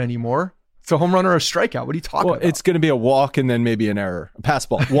don't happen anymore. It's a home run or a strikeout. What are you talking about? It's going to be a walk and then maybe an error. A pass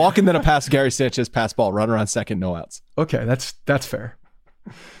ball. Walk and then a pass. Gary Sanchez pass ball. Runner on second, no outs. Okay, that's fair.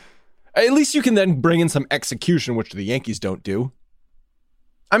 At least you can then bring in some execution, which the Yankees don't do.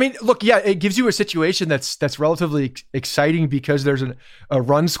 I mean, look, yeah, it gives you a situation that's relatively exciting because there's a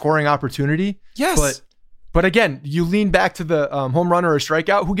run scoring opportunity. Yes. But again, you lean back to the home run or a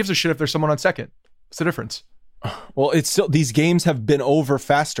strikeout. Who gives a shit if there's someone on second? What's the difference? Well, it's still, these games have been over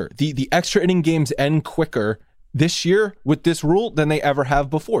faster. The extra inning games end quicker this year with this rule than they ever have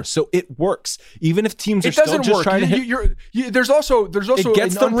before. So it works. Even if teams are still just trying to hit. There's also it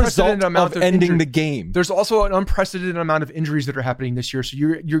gets the result of ending the game. There's also an unprecedented amount of injuries that are happening this year. So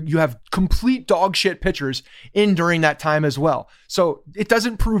you have complete dog shit pitchers in during that time as well. So it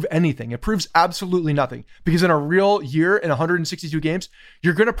doesn't prove anything. It proves absolutely nothing because in a real year in 162 games,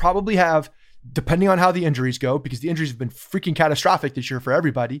 you're going to probably have, depending on how the injuries go, because the injuries have been freaking catastrophic this year for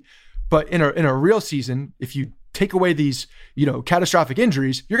everybody. But in a real season, if you take away these, catastrophic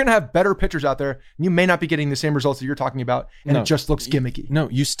injuries, you're going to have better pitchers out there. And you may not be getting the same results that you're talking about. And it just looks gimmicky. No,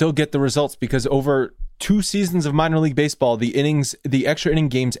 you still get the results because over 2 seasons of minor league baseball, the extra inning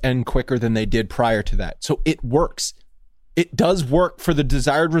games end quicker than they did prior to that. So it works. It does work for the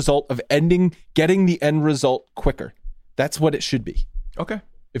desired result of getting the end result quicker. That's what it should be. Okay.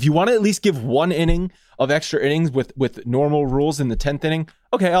 If you want to at least give 1 inning of extra innings with normal rules in the 10th inning,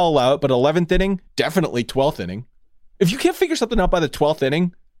 okay, I'll allow it. But 11th inning, definitely 12th inning. If you can't figure something out by the 12th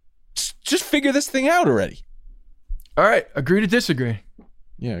inning, just figure this thing out already. All right. Agree to disagree.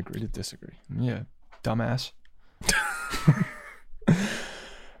 Yeah, agree to disagree. Yeah, dumbass.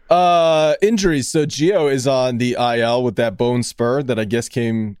 Injuries. So Gio is on the IL with that bone spur that I guess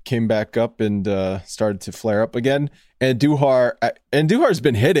came back up and started to flare up again. And Duhar's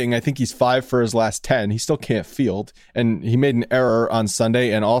been hitting. I think he's 5 for his last 10. He still can't field. And he made an error on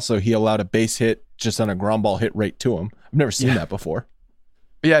Sunday. And also he allowed a base hit just on a ground ball hit rate to him. I've never seen that before.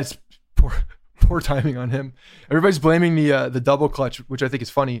 Yeah, it's poor timing on him. Everybody's blaming the double clutch, which I think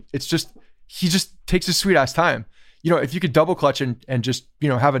is funny. It's just, he just takes his sweet ass time. If you could double clutch and just,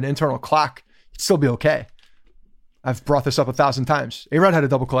 have an internal clock, it'd still be okay. I've brought this up 1,000 times. A-Rod had a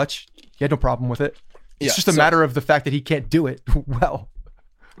double clutch. He had no problem with it. It's just a matter of the fact that he can't do it well.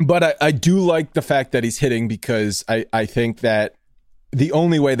 But I do like the fact that he's hitting because I think that the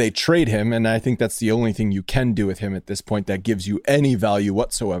only way they trade him, and I think that's the only thing you can do with him at this point that gives you any value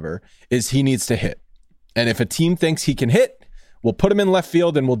whatsoever, is he needs to hit. And if a team thinks he can hit, we'll put him in left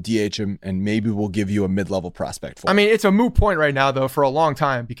field and we'll DH him, and maybe we'll give you a mid-level prospect for him. I mean, it's a moot point right now, though, for a long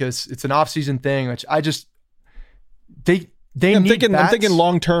time because it's an off-season thing, which I'm thinking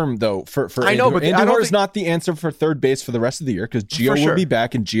long-term, though, for I know, but Andujar is not the answer for third base for the rest of the year because Gio will be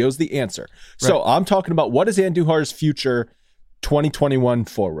back and Gio's the answer. So I'm talking about what is Andujar's future 2021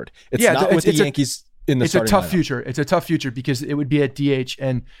 forward. It's not with the Yankees in the starting lineup. It's a tough future because it would be at DH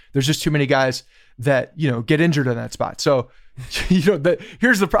and there's just too many guys that, get injured in that spot. So,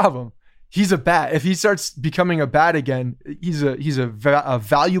 here's the problem. He's a bat. If he starts becoming a bat again, he's a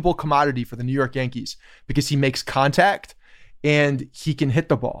valuable commodity for the New York Yankees because he makes contact and he can hit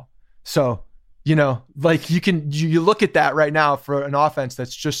the ball. So, you look at that right now for an offense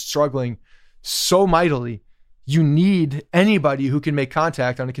that's just struggling so mightily. You need anybody who can make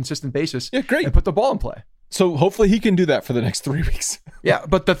contact on a consistent basis and put the ball in play. So hopefully he can do that for the next 3 weeks. Yeah,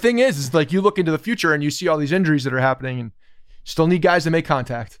 but the thing is you look into the future and you see all these injuries that are happening and still need guys to make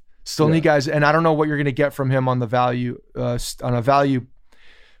contact. Still need guys, and I don't know what you're going to get from him on the value, on a value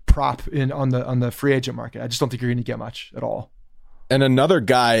prop on the free agent market. I just don't think you're going to get much at all. And another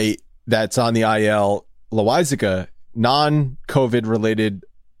guy that's on the IL, Loaizaga, non-COVID related,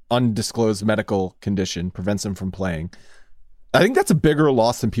 undisclosed medical condition prevents him from playing. I think that's a bigger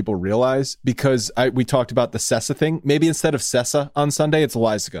loss than people realize because we talked about the Sessa thing. Maybe instead of Sessa on Sunday, it's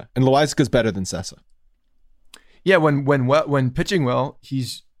Loaizaga, and Loaizaga's better than Sessa. Yeah, when pitching well,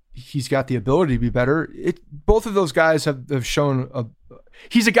 he's got the ability to be better. Both of those guys have shown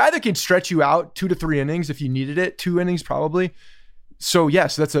he's a guy that can stretch you out 2 to 3 innings if you needed it, 2 innings probably. So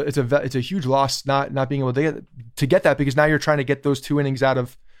yes, it's a huge loss not being able to get that because now you're trying to get those 2 innings out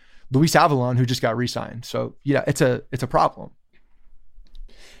of Luis Avalon, who just got re-signed. So yeah, it's a problem.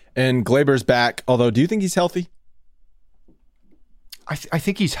 And Gleyber's back. Although, do you think he's healthy? I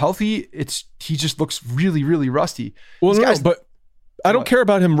think he's healthy. He just looks really, really rusty. Well, no, but I don't care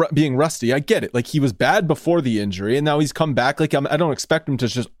about him being rusty. I get it. Like, he was bad before the injury, and now he's come back. Like, I don't expect him to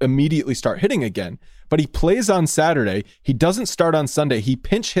just immediately start hitting again. But he plays on Saturday. He doesn't start on Sunday. He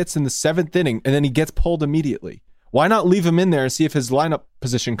pinch hits in the 7th inning, and then he gets pulled immediately. Why not leave him in there and see if his lineup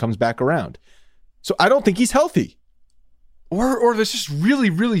position comes back around? So I don't think he's healthy. Or there's just really,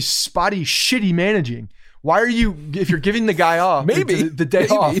 really spotty, shitty managing. Why are you, if you're giving the guy off, maybe the day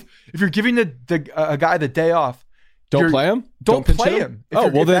off, if you're giving a guy the day off, don't play him. Don't play him.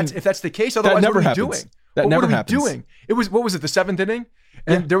 If that's the case, otherwise, what are you doing? That never happens. What are we doing? It was, what was it, the 7th inning?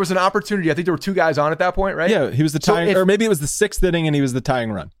 And there was an opportunity. I think there were 2 guys on at that point, right? Yeah, he was the tying, or maybe it was the 6th inning and he was the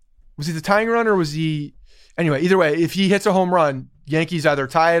tying run. Was he the tying run or was he? Anyway, either way, if he hits a home run, Yankees either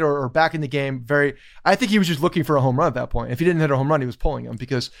tie it or back in the game. I think he was just looking for a home run at that point. If he didn't hit a home run, he was pulling him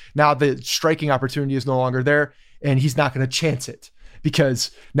because now the striking opportunity is no longer there and he's not going to chance it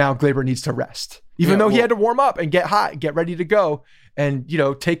because now Gleyber needs to rest. Even though he had to warm up and get hot, get ready to go and,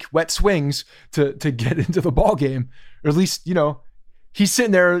 take wet swings to get into the ball game. Or at least, he's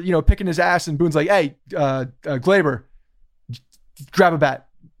sitting there, picking his ass and Boone's like, hey, Gleyber, grab a bat.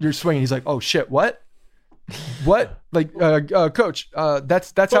 You're swinging. He's like, oh shit, what? What? Like, coach,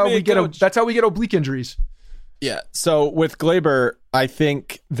 that's how we get oblique injuries. Yeah. So with Gleyber, I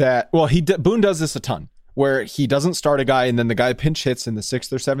think that, Boone does this a ton where he doesn't start a guy and then the guy pinch hits in the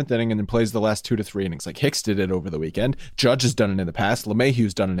 6th or 7th inning and then plays the last 2 to 3 innings. Like Hicks did it over the weekend. Judge has done it in the past.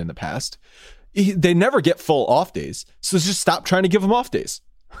 LeMahieu's done it in the past. They never get full off days. So just stop trying to give them off days.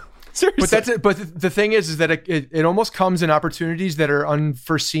 Seriously. But that's it. But the thing is that it almost comes in opportunities that are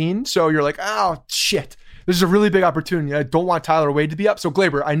unforeseen. So you're like, oh shit, this is a really big opportunity. I don't want Tyler Wade to be up. So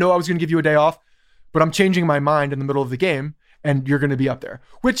Gleyber, I know I was going to give you a day off, but I'm changing my mind in the middle of the game, and you're going to be up there.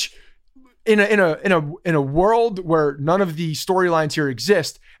 Which, in a world where none of the storylines here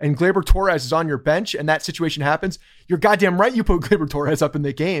exist, and Gleyber Torres is on your bench, and that situation happens, you're goddamn right. You put Gleyber Torres up in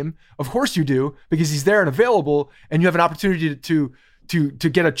the game. Of course you do, because he's there and available, and you have an opportunity to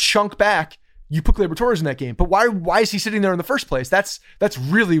get a chunk back. You put Gleyber Torres in that game. But why is he sitting there in the first place? That's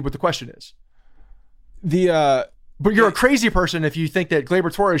really what the question is. But you're a crazy person if you think that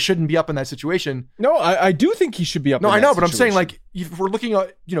Gleyber Torres shouldn't be up in that situation. No, I do think he should be up. No, I know, but I'm saying, like, if we're looking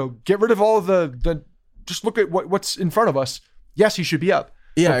at, get rid of all of the just look at what's in front of us. Yes, he should be up.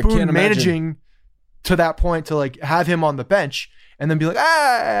 Yeah, but Boone I can't imagine managing to that point to like have him on the bench and then be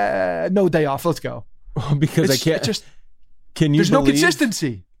like, no day off, let's go. Because there's no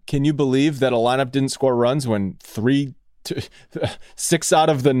consistency. Can you believe that a lineup didn't score runs when 6 out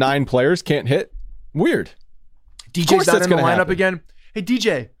of the 9 players can't hit? Weird. DJ's not in the lineup again. Hey,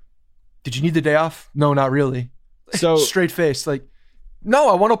 DJ, did you need the day off? No, not really. So straight face. Like, no,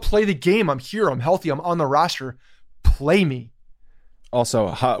 I want to play the game. I'm here. I'm healthy. I'm on the roster. Play me.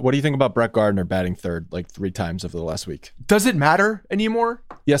 Also, what do you think about Brett Gardner batting third like 3 times over the last week? Does it matter anymore?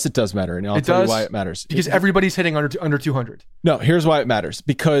 Yes, it does matter. And I'll tell you why it matters. Because everybody's hitting under 200. No, here's why it matters.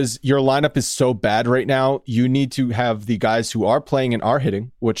 Because your lineup is so bad right now, you need to have the guys who are playing and are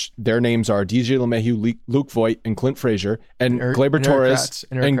hitting, which their names are DJ LeMahieu, Luke Voigt, and Clint Frazier, and Gleyber Torres.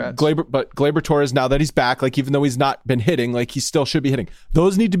 But Gleyber Torres, now that he's back, like even though he's not been hitting, like he still should be hitting.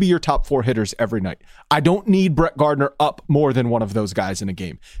 Those need to be your top 4 hitters every night. I don't need Brett Gardner up more than one of those guys in a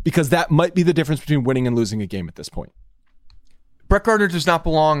game, because that might be the difference between winning and losing a game at this point. Brett Gardner does not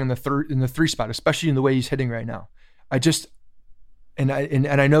belong in the 3 spot, especially in the way he's hitting right now. I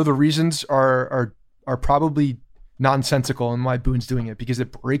know the reasons are probably nonsensical in why Boone's doing it, because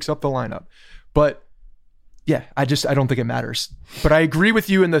it breaks up the lineup. But yeah, I don't think it matters. But I agree with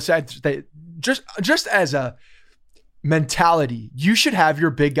you in the sense that just as a mentality, you should have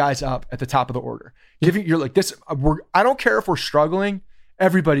your big guys up at the top of the order. You're like this. I don't care if we're struggling.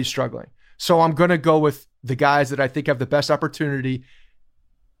 Everybody's struggling. So I'm going to go with the guys that I think have the best opportunity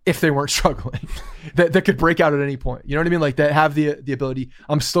if they weren't struggling, that could break out at any point. You know what I mean? Like that have the ability.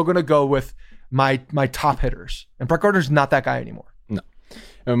 I'm still going to go with my top hitters. And Brett Gardner's not that guy anymore. No.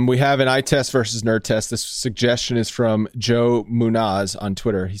 We have an eye test versus nerd test. This suggestion is from Joe Munaz on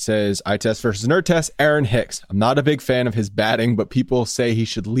Twitter. He says, eye test versus nerd test, Aaron Hicks. I'm not a big fan of his batting, but people say he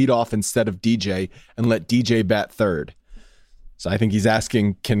should lead off instead of DJ and let DJ bat third. So I think he's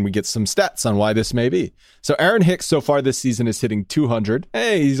asking, can we get some stats on why this may be? So Aaron Hicks so far this season is hitting 200.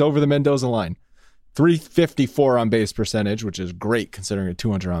 Hey, he's over the Mendoza line. 354 on base percentage, which is great considering a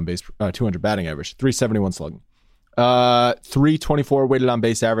 200 batting average. 371 slugging. 324 weighted on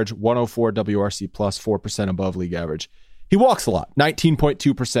base average, 104 WRC plus, 4% above league average. He walks a lot,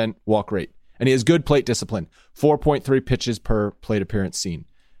 19.2% walk rate. And he has good plate discipline, 4.3 pitches per plate appearance seen.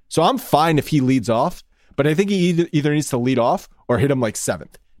 So I'm fine if he leads off, but I think he either needs to lead off or hit him like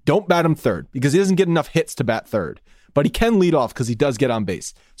 7th. Don't bat him 3rd because he doesn't get enough hits to bat 3rd. But he can lead off because he does get on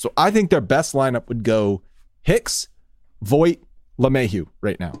base. So I think their best lineup would go Hicks, Voit, LeMahieu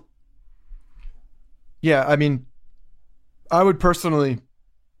right now. Yeah, I mean, I would personally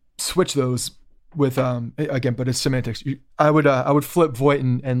switch those with again, but it's semantics. I would flip Voit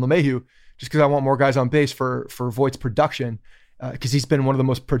and LeMahieu just because I want more guys on base for Voigt's production because he's been one of the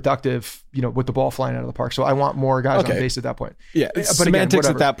most productive, with the ball flying out of the park. So I want more guys on base at that point. Yeah, but semantics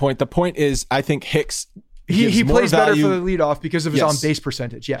again, at that point. The point is, I think Hicks he plays better for the leadoff because of his on base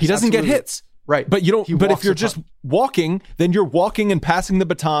percentage. Yes, he doesn't get hits. Right. But you don't. But if you're just walking, then you're walking and passing the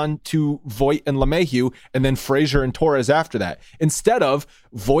baton to Voit and LeMahieu, and then Frazier and Torres after that, instead of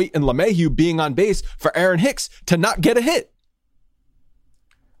Voit and LeMahieu being on base for Aaron Hicks to not get a hit.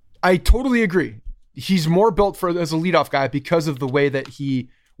 I totally agree. He's more built as a leadoff guy because of the way that he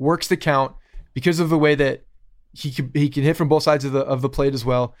works the count, because of the way that he can hit from both sides of the plate as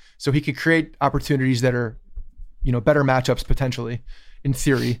well. So he can create opportunities that are, better matchups potentially, in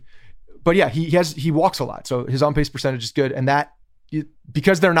theory. But yeah, he walks a lot, so his on base percentage is good, and that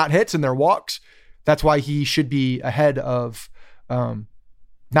because they're not hits and they're walks, that's why he should be ahead of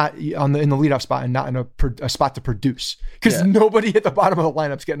not in the leadoff spot and not in a spot to produce because nobody at the bottom of the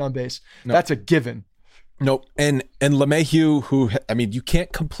lineup's getting on base. Nope. That's a given. Nope. And LeMahieu, you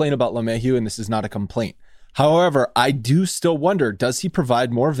can't complain about LeMahieu, and this is not a complaint. However, I do still wonder, does he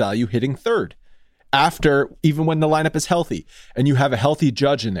provide more value hitting 3rd? Even when the lineup is healthy and you have a healthy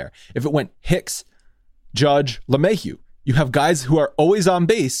Judge in there. If it went Hicks, Judge, LeMahieu, you have guys who are always on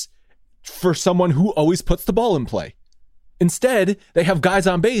base for someone who always puts the ball in play. Instead, they have guys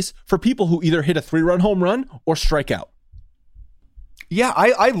on base for people who either hit a 3-run home run or strike out. Yeah,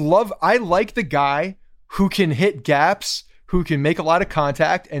 I like the guy who can hit gaps, who can make a lot of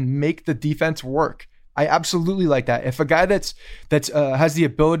contact and make the defense work. I absolutely like that. If a guy that's has the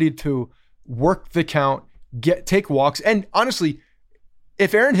ability to work the count, take walks, and honestly,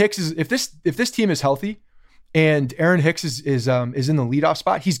 if this team is healthy and Aaron Hicks is in the leadoff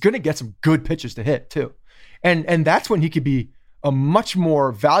spot, he's going to get some good pitches to hit too, and that's when he could be a much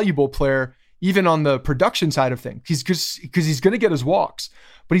more valuable player even on the production side of things. Because he's going to get his walks,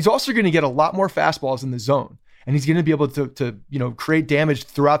 but he's also going to get a lot more fastballs in the zone, and he's going to be able to create damage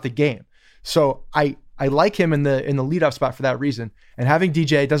throughout the game. So I like him in the leadoff spot for that reason. And having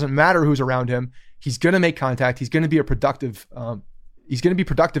DJ, it doesn't matter who's around him. He's going to make contact. He's going to be productive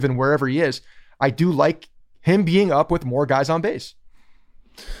in wherever he is. I do like him being up with more guys on base.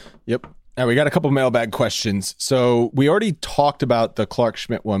 Yep. Now we got a couple mailbag questions. So we already talked about the Clark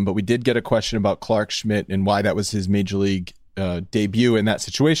Schmidt one, but we did get a question about Clark Schmidt and why that was his major league debut in that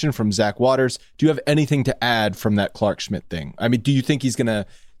situation from Zach Waters. Do you have anything to add from that Clark Schmidt thing? I mean, do you think he's going to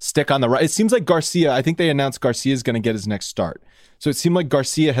stick on the right? It seems like Garcia, I think they announced Garcia is going to get his next start. So it seemed like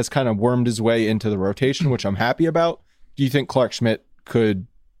Garcia has kind of wormed his way into the rotation, which I'm happy about. Do you think Clark Schmidt could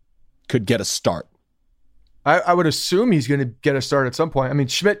get a start? I would assume he's going to get a start at some point. I mean,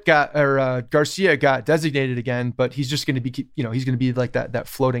 Garcia got designated again, but he's just going to be, he's going to be like that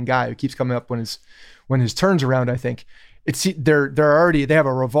floating guy who keeps coming up when his turn's around. I think they have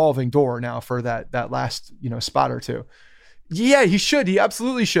a revolving door now for that last spot or two. Yeah, he should. He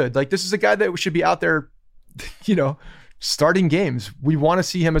absolutely should. Like, this is a guy that should be out there, starting games. We want to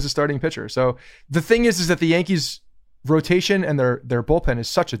see him as a starting pitcher. So the thing is that the Yankees rotation and their bullpen is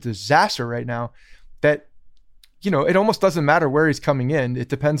such a disaster right now that, it almost doesn't matter where he's coming in. It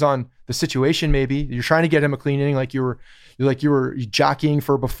depends on the situation. Maybe you're trying to get him a clean inning like you were jockeying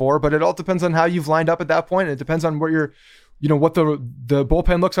for before, but it all depends on how you've lined up at that point. And it depends on what what the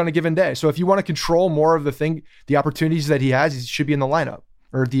bullpen looks on a given day. So if you want to control more of the opportunities that he has, he should be in the lineup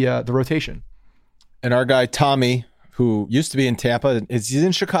or the rotation. And our guy Tommy, who used to be in Tampa, is he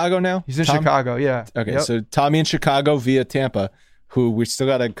in Chicago now? He's in Chicago, yeah. Okay, yep. So Tommy in Chicago via Tampa, who we still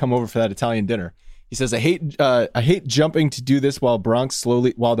got to come over for that Italian dinner. He says, I hate jumping to do this while the Bronx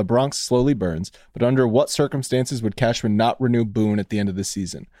slowly burns, but under what circumstances would Cashman not renew Boone at the end of the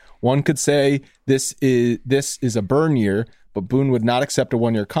season? One could say this is a burn year, but Boone would not accept a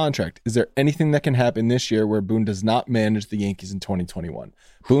 1-year contract. Is there anything that can happen this year where Boone does not manage the Yankees in 2021?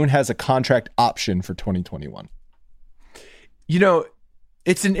 Boone has a contract option for 2021. It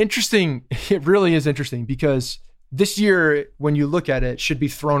really is interesting because this year, when you look at it, should be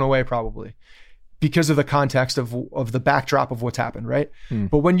thrown away probably, because of the context of the backdrop of what's happened, right?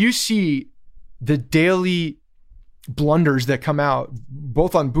 But when you see the daily blunders that come out,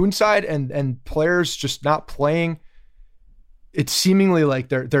 both on Boone's side and players just not playing it's seemingly like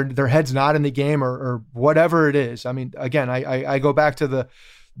their head's not in the game or whatever it is. I mean, again, I go back to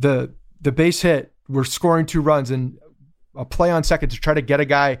the base hit. We're scoring 2 runs and a play on second to try to get a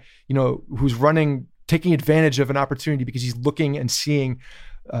guy, who's running, taking advantage of an opportunity because he's looking and seeing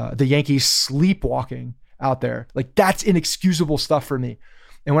the Yankees sleepwalking out there. Like, that's inexcusable stuff for me.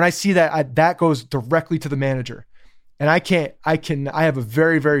 And when I see that, that goes directly to the manager. And I have a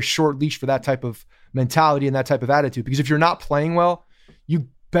very, very short leash for that type of mentality and that type of attitude, because if you're not playing well, you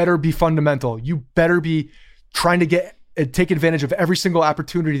better be fundamental. You better be trying to take advantage of every single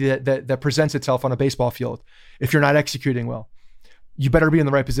opportunity that presents itself on a baseball field. If you're not executing well, you better be in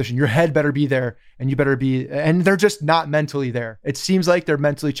the right position. Your head better be there, and they're just not mentally there. It seems like they're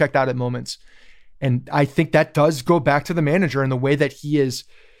mentally checked out at moments. And I think that does go back to the manager and the way that he is,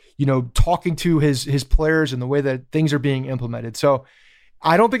 talking to his players and the way that things are being implemented. So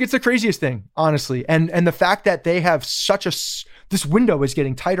I don't think it's the craziest thing, honestly. And the fact that they have this window is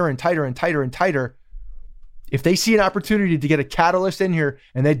getting tighter and tighter and tighter and tighter. If they see an opportunity to get a catalyst in here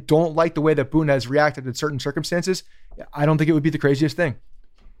and they don't like the way that Boone has reacted in certain circumstances, I don't think it would be the craziest thing.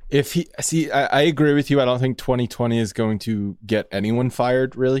 I agree with you. I don't think 2020 is going to get anyone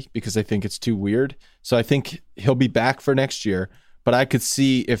fired, really, because I think it's too weird. So I think he'll be back for next year, but I could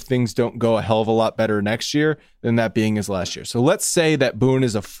see if things don't go a hell of a lot better next year than that being his last year. So let's say that Boone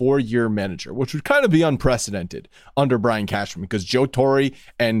is a 4-year manager, which would kind of be unprecedented under Brian Cashman, because Joe Torre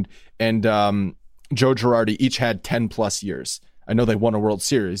and Joe Girardi each had 10 plus years. I know they won a World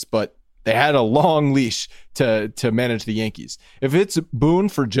Series, but they had a long leash to manage the Yankees. If it's Boone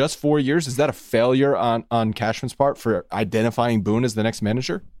for just 4 years, is that a failure on Cashman's part for identifying Boone as the next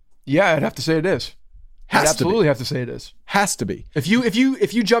manager? Yeah, I'd have to say it is. I'd absolutely have to say it is. Has to be. If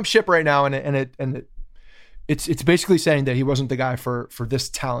you jump ship right now it's basically saying that he wasn't the guy for this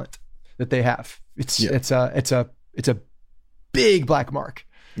talent that they have. It's a big black mark.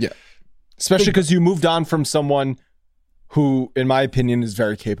 Yeah. Especially because you moved on from someone who, in my opinion, is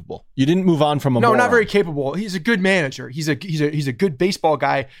very capable. You didn't move on from a moron. Not very capable. He's a good manager. He's a good baseball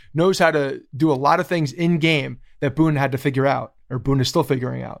guy, knows how to do a lot of things in game that Boone had to figure out, or Boone is still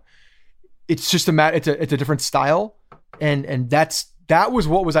figuring out. It's just it's a different style. And that was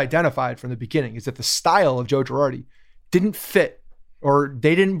what was identified from the beginning, is that the style of Joe Girardi didn't fit, or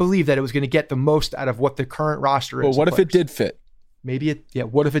they didn't believe that it was going to get the most out of what the current roster is. Well, what if it did fit?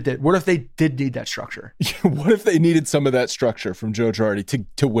 What if it did? What if they did need that structure? What if they needed some of that structure from Joe Girardi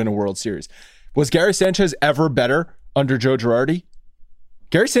to win a World Series? Was Gary Sanchez ever better under Joe Girardi?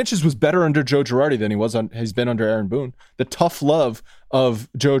 Gary Sanchez was better under Joe Girardi than he's been under Aaron Boone. The tough love of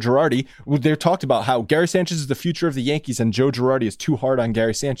Joe Girardi, they talked about how Gary Sanchez is the future of the Yankees and Joe Girardi is too hard on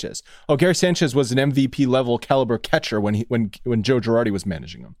Gary Sanchez. Oh, Gary Sanchez was an MVP level caliber catcher when Joe Girardi was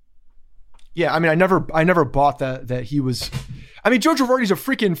managing him. Yeah, I mean, I never bought that he was. I mean, Joe Girardi's a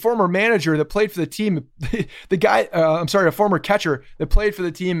freaking former manager that played for the team. The guy, a former catcher that played for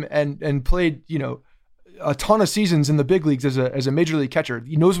the team and played, a ton of seasons in the big leagues as a major league catcher.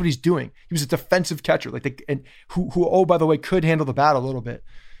 He knows what he's doing. He was a defensive catcher, who by the way, could handle the bat a little bit. It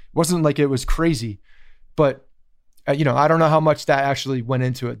wasn't like it was crazy, but I don't know how much that actually went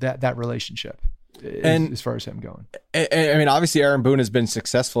into it, that relationship. And as far as him going, I mean, obviously Aaron Boone has been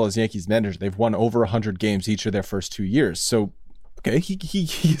successful as Yankees manager. They've won over 100 games each of their first 2 years. So, okay,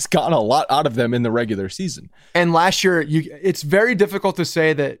 he's gotten a lot out of them in the regular season. And last year, it's very difficult to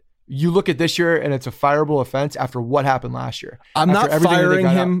say that you look at this year and it's a fireable offense after what happened last year. I'm not firing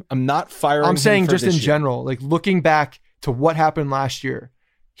him. I'm not firing him. I'm saying just in general, like looking back to what happened last year,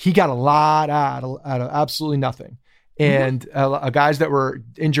 he got a lot out of absolutely nothing. And guys that were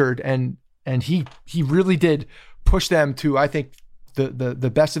injured and he really did push them to, I think,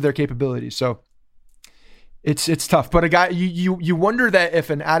 the best of their capabilities. So it's tough. But a guy, you wonder that if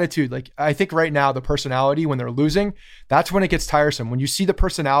an attitude, like I think right now, the personality when they're losing, that's when it gets tiresome. When you see the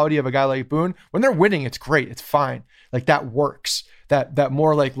personality of a guy like Boone, when they're winning, it's great. It's fine. Like that works. That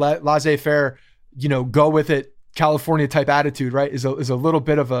more like laissez-faire, go with it, California type attitude, right? Is a little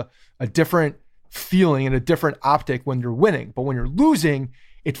bit of a different feeling and a different optic when you're winning. But when you're losing,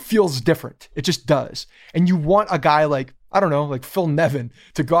 it feels different. It just does. And you want a guy like, I don't know, like Phil Nevin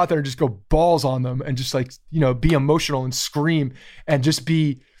to go out there and just go balls on them and just like, be emotional and scream and just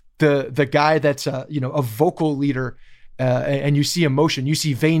be the guy that's a vocal leader and you see emotion, you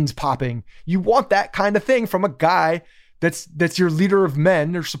see veins popping. You want that kind of thing from a guy that's your leader of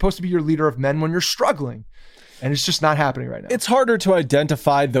men. They're supposed to be your leader of men when you're struggling. And it's just not happening right now. It's harder to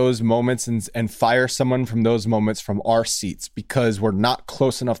identify those moments and fire someone from those moments from our seats because we're not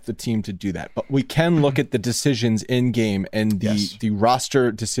close enough to the team to do that. But we can look at the decisions in game and the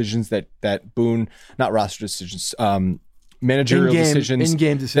roster decisions that Boone, not roster decisions, managerial decisions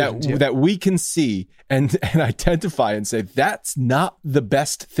in-game decisions that we can see and identify and say, that's not the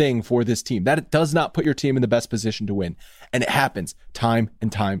best thing for this team. That it does not put your team in the best position to win. And it happens time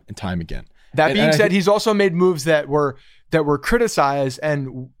and time and time again. That being said, he's also made moves that were criticized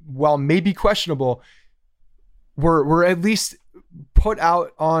and, while maybe questionable, were at least put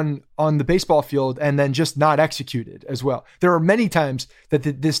out on the baseball field and then just not executed as well. There are many times that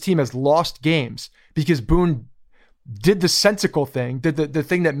this team has lost games because Boone did the sensical thing, did the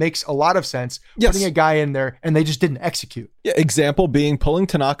thing that makes a lot of sense, putting a guy in there, and they just didn't execute. Yeah, example being pulling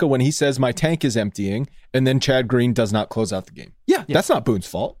Tanaka when he says my tank is emptying, and then Chad Green does not close out the game. Yeah. That's not Boone's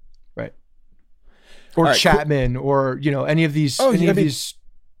fault. Right. Or right, Chapman, or any of these.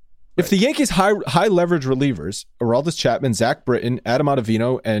 If the Yankees' high leverage relievers, Aroldis Chapman, Zach Britton, Adam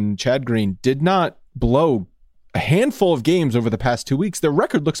Ottavino, and Chad Green, did not blow a handful of games over the past 2 weeks, their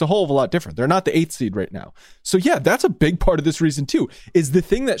record looks a whole of a lot different. They're not the 8th seed right now. So yeah, that's a big part of this reason too, is the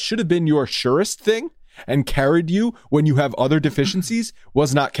thing that should have been your surest thing and carried you when you have other deficiencies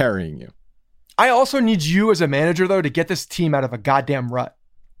was not carrying you. I also need you as a manager, though, to get this team out of a goddamn rut.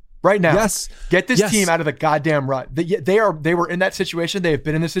 Right now, get this team out of the goddamn rut. They were in that situation. They have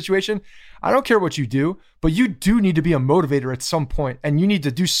been in this situation. I don't care what you do, but you do need to be a motivator at some point, and you need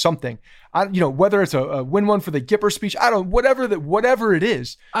to do something. Whether it's a win one for the Gipper speech, whatever it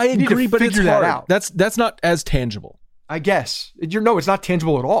is. I agree, but it's hard. Out. That's not as tangible. I guess it's not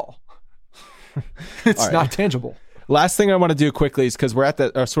tangible at all. It's not tangible. Last thing I want to do quickly is because we're at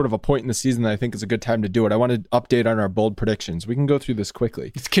that sort of a point in the season that I think is a good time to do it. I want to update on our bold predictions. We can go through this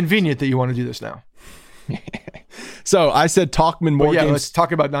quickly. It's convenient that you want to do this now. So I said Tauchman more games. Let's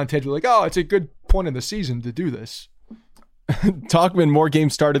talk about non-tangible. It's a good point in the season to do this. Tauchman more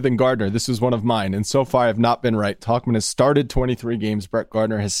games started than Gardner. This was one of mine, and so far I've not been right. Tauchman has started 23 games. Brett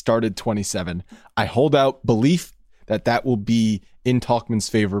Gardner has started 27. I hold out belief that will be in Tauchman's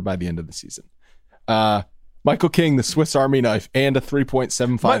favor by the end of the season. Michael King, the Swiss Army knife, and a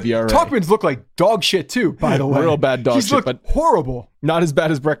 3.75 ERA. Tauchman's look like dog shit too, by the way. Real bad dog shit, but horrible. Not as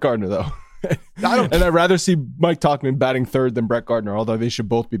bad as Brett Gardner, though. And I'd rather see Mike Tauchman batting third than Brett Gardner, although they should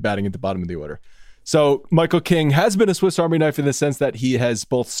both be batting at the bottom of the order. So Michael King has been a Swiss Army knife in the sense that he has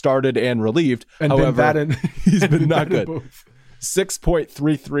both started and relieved. And however, he's been not good. Both.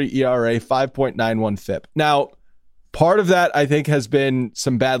 6.33 ERA, 5.91 FIP. Now, part of that I think has been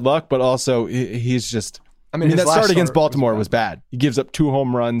some bad luck, but also he's just... that start against Baltimore was bad. He gives up 2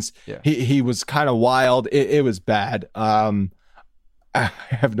 home runs. Yeah. He was kind of wild. It was bad. I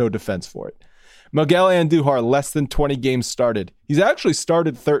have no defense for it. Miguel Andujar, less than 20 games started. He's actually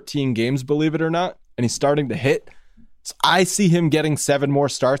started 13 games, believe it or not, and he's starting to hit. So I see him getting 7 more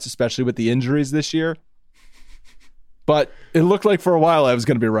starts, especially with the injuries this year. But it looked like for a while I was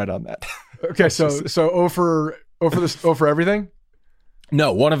going to be right on that. Okay, so 0 for everything?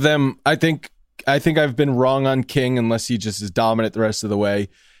 No, one of them, I think I've been wrong on King unless he just is dominant the rest of the way.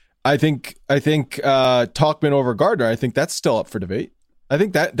 I think Tauchman over Gardner, I think that's still up for debate. I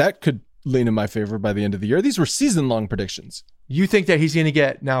think that could lean in my favor by the end of the year. These were season-long predictions. You think that he's going to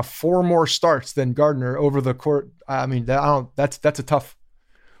get now 4 more starts than Gardner over the court? I mean, that's a tough.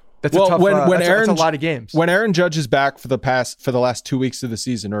 That's a lot of games. When Aaron Judge is back for the last 2 weeks of the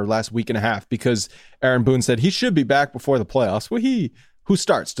season or last week and a half, because Aaron Boone said he should be back before the playoffs. Well, who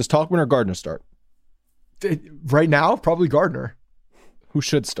starts? Does Tauchman or Gardner start? Right now, probably Gardner. Who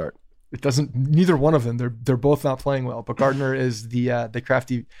should start? It doesn't. Neither one of them. They're both not playing well. But Gardner is the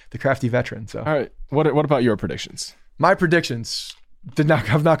crafty veteran. So all right. What about your predictions? My predictions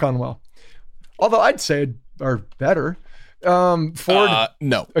have not gone well. Although I'd say are better. Ford.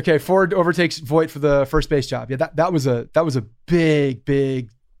 No. Okay. Ford overtakes Voit for the first base job. Yeah. That was a big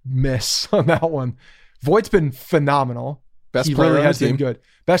miss on that one. Voigt's been phenomenal. Best player on the team. Been good.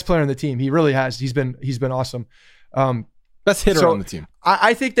 Best player on the team. He really has. He's been awesome. Best hitter on the team.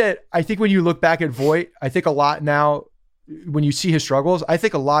 I think when you look back at Voit, I think a lot now when you see his struggles, I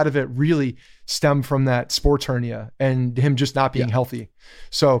think a lot of it really stemmed from that sports hernia and him just not being healthy.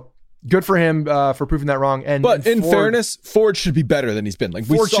 So good for him for proving that wrong. But in fairness, Ford should be better than he's been.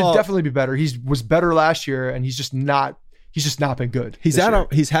 Ford should definitely be better. He was better last year, and he's just not been good. He's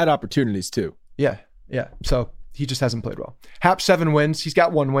had opportunities too. Yeah. So he just hasn't played well. Hap 7 wins. He's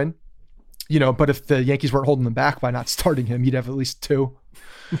got 1 win. But if the Yankees weren't holding him back by not starting him, he'd have at least 2.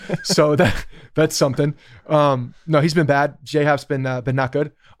 So that's something. No, he's been bad. J-Hap's been not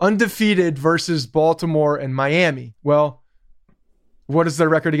good. Undefeated versus Baltimore and Miami. Well, what is their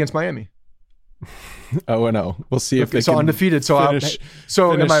record against Miami? 0-0. We'll see if they can undefeated. Finish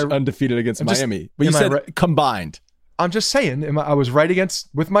undefeated against Miami. But you said combined. I'm just saying I was right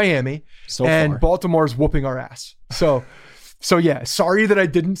with Miami, so and far. Baltimore's whooping our ass. So So yeah, sorry that I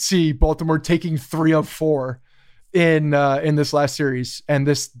didn't see Baltimore taking 3 of 4 in this last series, and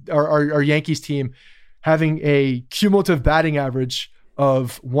this our Yankees team having a cumulative batting average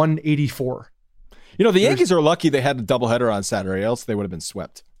of 184. The Yankees are lucky they had a doubleheader on Saturday, else they would have been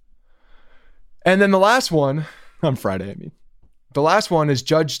swept. And then the last one on Friday, the last one is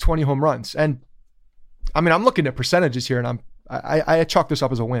Judge 20 home runs, and I'm looking at percentages here, and I chalk this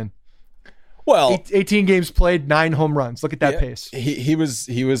up as a win. Well, 18 games played, 9 home runs. Look at that pace. He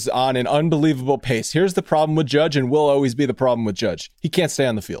was on an unbelievable pace. Here's the problem with Judge, and will always be the problem with Judge. He can't stay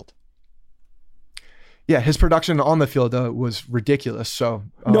on the field. Yeah, his production on the field was ridiculous. So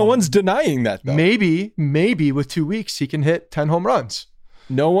no one's denying that, though. Maybe with 2 weeks he can hit 10 home runs.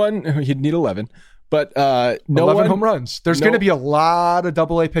 He'd need 11, but 11 home runs. There's going to be a lot of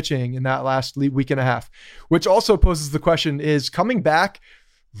AA pitching in that last week and a half, which also poses the question: is coming back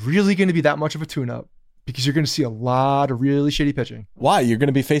really going to be that much of a tune-up? Because you're going to see a lot of really shitty pitching. Why? You're going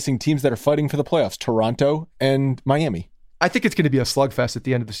to be facing teams that are fighting for the playoffs, Toronto and Miami. I think it's going to be a slugfest at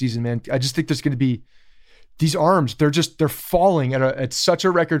the end of the season, man. I just think there's going to be these arms. They're falling at such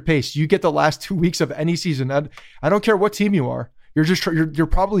a record pace. You get the last 2 weeks of any season. I don't care what team you are. You're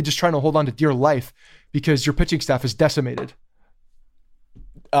probably just trying to hold on to dear life because your pitching staff is decimated.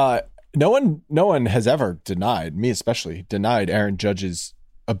 No one has ever denied, me especially, Aaron Judge's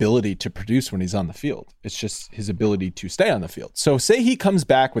ability to produce when he's on the field. It's just his ability to stay on the field. So say he comes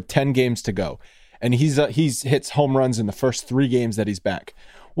back with 10 games to go and he's hits home runs in the first 3 games that he's back.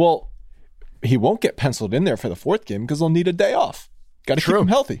 Well, he won't get penciled in there for the 4th game because he'll need a day off. Got to keep him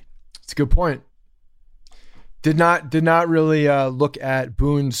healthy. It's a good point. Did not really look at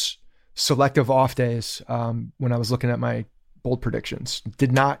Boone's selective off days when I was looking at my bold predictions.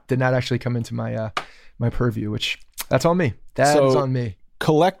 Did not actually come into my my purview, which that's on me. That is on me.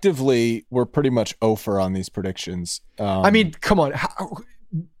 Collectively, we're pretty much 0 on these predictions. Come on.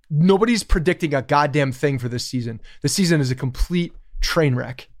 Nobody's predicting a goddamn thing for this season. This season is a complete train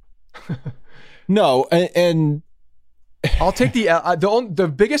wreck. No, and I'll take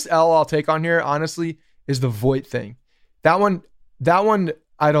the biggest L I'll take on here, honestly, is the Voit thing. That one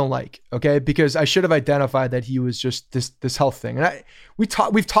I don't like, okay? Because I should have identified that he was just this health thing. And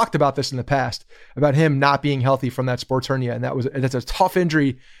we've talked about this in the past, about him not being healthy from that sports hernia. And that's a tough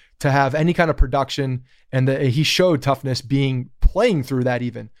injury to have any kind of production. And he showed toughness playing through that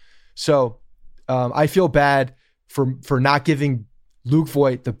even. So I feel bad for not giving Luke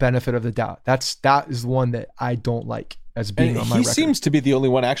Voit the benefit of the doubt. That is the one that I don't like as being on my record. He seems to be the only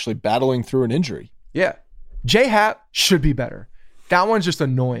one actually battling through an injury. Yeah. J-Hap should be better. That one's just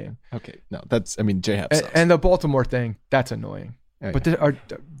annoying. Okay. No, J-Hap sucks. And the Baltimore thing, that's annoying. Oh, but yeah.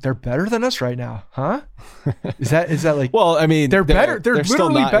 They're better than us right now, huh? Is that like? Well, they're better. They're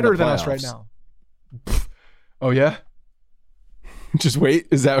literally better than us right now. Oh yeah. Just wait.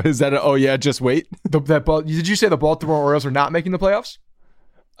 Is that oh yeah? Just wait. Did you say the Baltimore Orioles are not making the playoffs?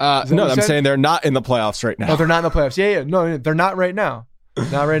 No, I'm saying they're not in the playoffs right now. Oh, they're not in the playoffs. Yeah. No, they're not right now.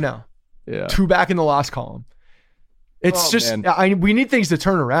 Not right now. Yeah. 2 back in the loss column. It's we need things to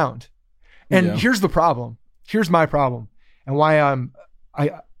turn around. And here's the problem. Here's my problem. And why I'm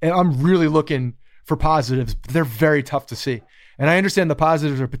really looking for positives. But they're very tough to see. And I understand the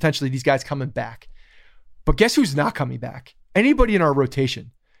positives are potentially these guys coming back. But guess who's not coming back? Anybody in our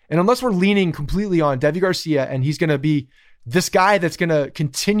rotation. And unless we're leaning completely on Deivi Garcia and he's going to be this guy that's going to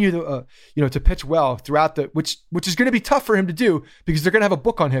continue to pitch well throughout which is going to be tough for him to do because they're going to have a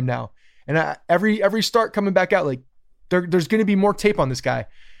book on him now. And every start coming back out, like there's going to be more tape on this guy.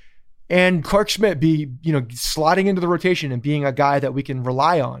 And Clark Schmidt slotting into the rotation and being a guy that we can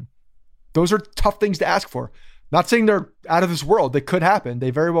rely on. Those are tough things to ask for. Not saying they're out of this world. They could happen.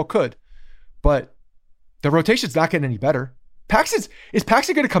 They very well could. But the rotation's not getting any better. Is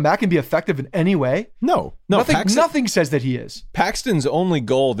Paxton going to come back and be effective in any way? No. Nothing says that he is. Paxton's only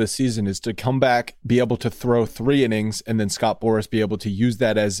goal this season is to come back, be able to throw 3 innings, and then Scott Boras be able to use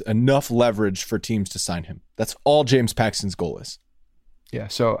that as enough leverage for teams to sign him. That's all James Paxton's goal is. Yeah.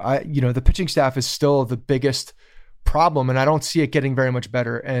 So the pitching staff is still the biggest problem, and I don't see it getting very much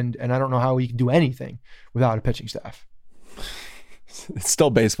better. And I don't know how we can do anything without a pitching staff. It's still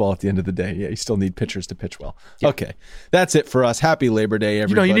baseball at the end of the day. Yeah, you still need pitchers to pitch well. Yeah. Okay, that's it for us. Happy Labor Day,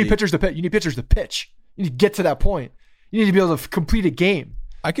 everybody. You need pitchers to pitch. You need pitchers to pitch. You need to get to that point. You need to be able to complete a game.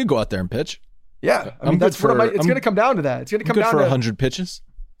 I could go out there and pitch. Yeah, it's going to come down to that. It's going to come down to 100 pitches.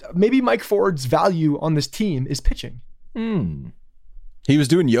 Maybe Mike Ford's value on this team is pitching. He was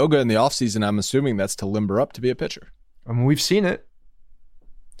doing yoga in the offseason. I'm assuming that's to limber up to be a pitcher. We've seen it.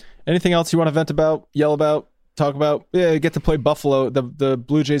 Anything else you want to vent about, yell about? Talk about get to play Buffalo, the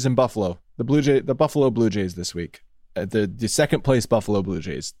Blue Jays in Buffalo, the Buffalo Blue Jays this week. the second place Buffalo Blue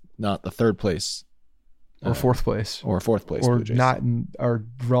Jays, not the third place. Or fourth place. Or fourth place Or Blue Jays. Not in our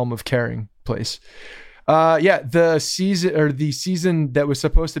realm of caring place. The season that was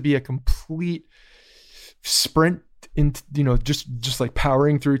supposed to be a complete sprint in, just like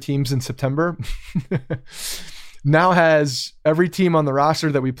powering through teams in September now has every team on the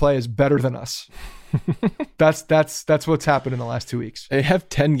roster that we play is better than us. That's what's happened in the last 2 weeks. They have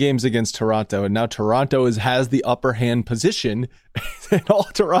 10 games against Toronto, and now Toronto has the upper hand position, and all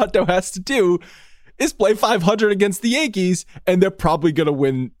Toronto has to do is play 500 against the Yankees, and they're probably going to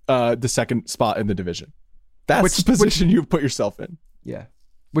win the second spot in the division. That's the position you've put yourself in. Yeah,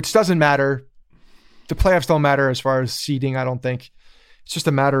 which doesn't matter. The playoffs don't matter as far as seeding, I don't think. It's just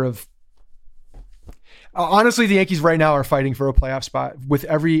a matter of... honestly, the Yankees right now are fighting for a playoff spot with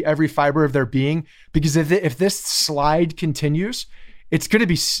every fiber of their being, because if this slide continues, it's going to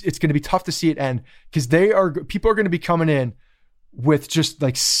be tough to see it end, because people are going to be coming in with just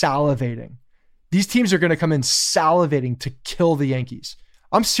like salivating. These teams are going to come in salivating to kill the Yankees.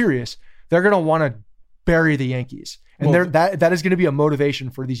 I'm serious. They're going to want to bury the Yankees, and that is going to be a motivation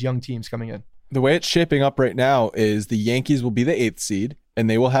for these young teams coming in. The way it's shaping up right now is the Yankees will be the 8th seed, and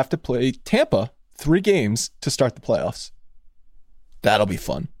they will have to play Tampa 3 games to start the playoffs. That'll be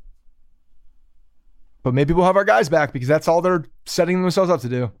fun. But maybe we'll have our guys back, because that's all they're setting themselves up to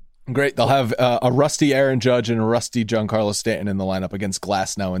do. Great. They'll have a rusty Aaron Judge and a rusty Giancarlo Stanton in the lineup against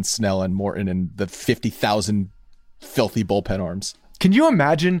Glasnow and Snell and Morton and the 50,000 filthy bullpen arms. Can you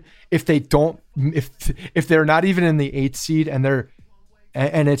imagine if they don't, if they're not even in the 8th seed and they're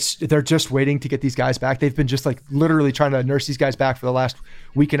just waiting to get these guys back? They've been just like literally trying to nurse these guys back for the last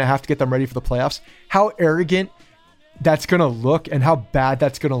week and a half to get them ready for the playoffs. How arrogant that's going to look, and how bad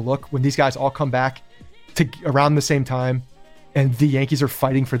that's going to look when these guys all come back to around the same time and the Yankees are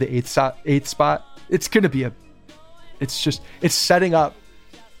fighting for the 8th spot. It's going to be it's setting up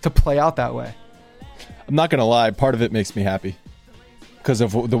to play out that way. I'm not going to lie. Part of it makes me happy because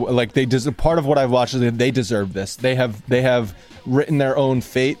of part of what I've watched is they deserve this. They have written their own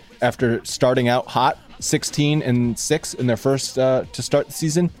fate after starting out hot, 16-6 in their first to start the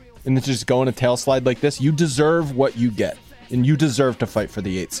season, and then just going a tail slide like this. You deserve what you get, and you deserve to fight for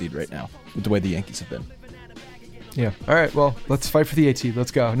the 8th seed right now with the way the Yankees have been. Yeah. All right. Well, let's fight for the 8th seed.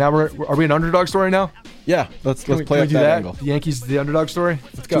 Let's go. Now are we an underdog story now? Yeah. Let's play up that angle. The Yankees, the underdog story.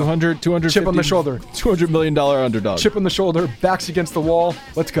 Let's go. 200 chip on the shoulder. $200 million underdog. Chip on the shoulder. Backs against the wall.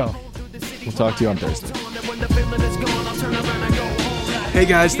 Let's go. We'll talk to you on Thursday. Hey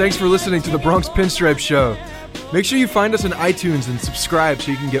guys, thanks for listening to the Bronx Pinstripe Show. Make sure you find us on iTunes and subscribe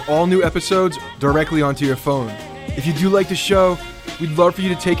so you can get all new episodes directly onto your phone. If you do like the show, we'd love for you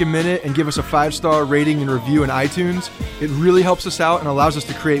to take a minute and give us a 5-star rating and review in iTunes. It really helps us out and allows us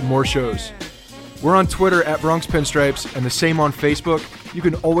to create more shows. We're on Twitter at Bronx Pinstripes and the same on Facebook. You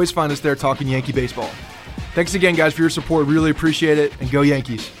can always find us there talking Yankee baseball. Thanks again, guys, for your support. Really appreciate it, and go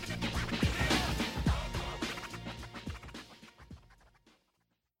Yankees.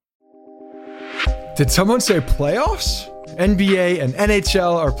 Did someone say playoffs? NBA and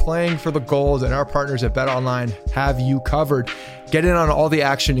NHL are playing for the gold, and our partners at BetOnline have you covered. Get in on all the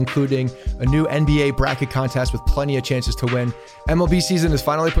action, including a new NBA bracket contest with plenty of chances to win. MLB season is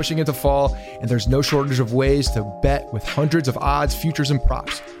finally pushing into fall, and there's no shortage of ways to bet with hundreds of odds, futures, and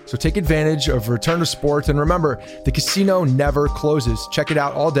props. So take advantage of return to sports, and remember, the casino never closes. Check it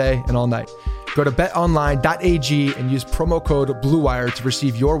out all day and all night. Go to betonline.ag and use promo code BlueWire to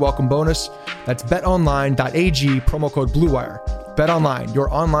receive your welcome bonus. That's betonline.ag, promo code BlueWire. BetOnline, your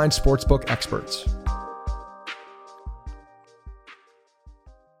online sportsbook experts.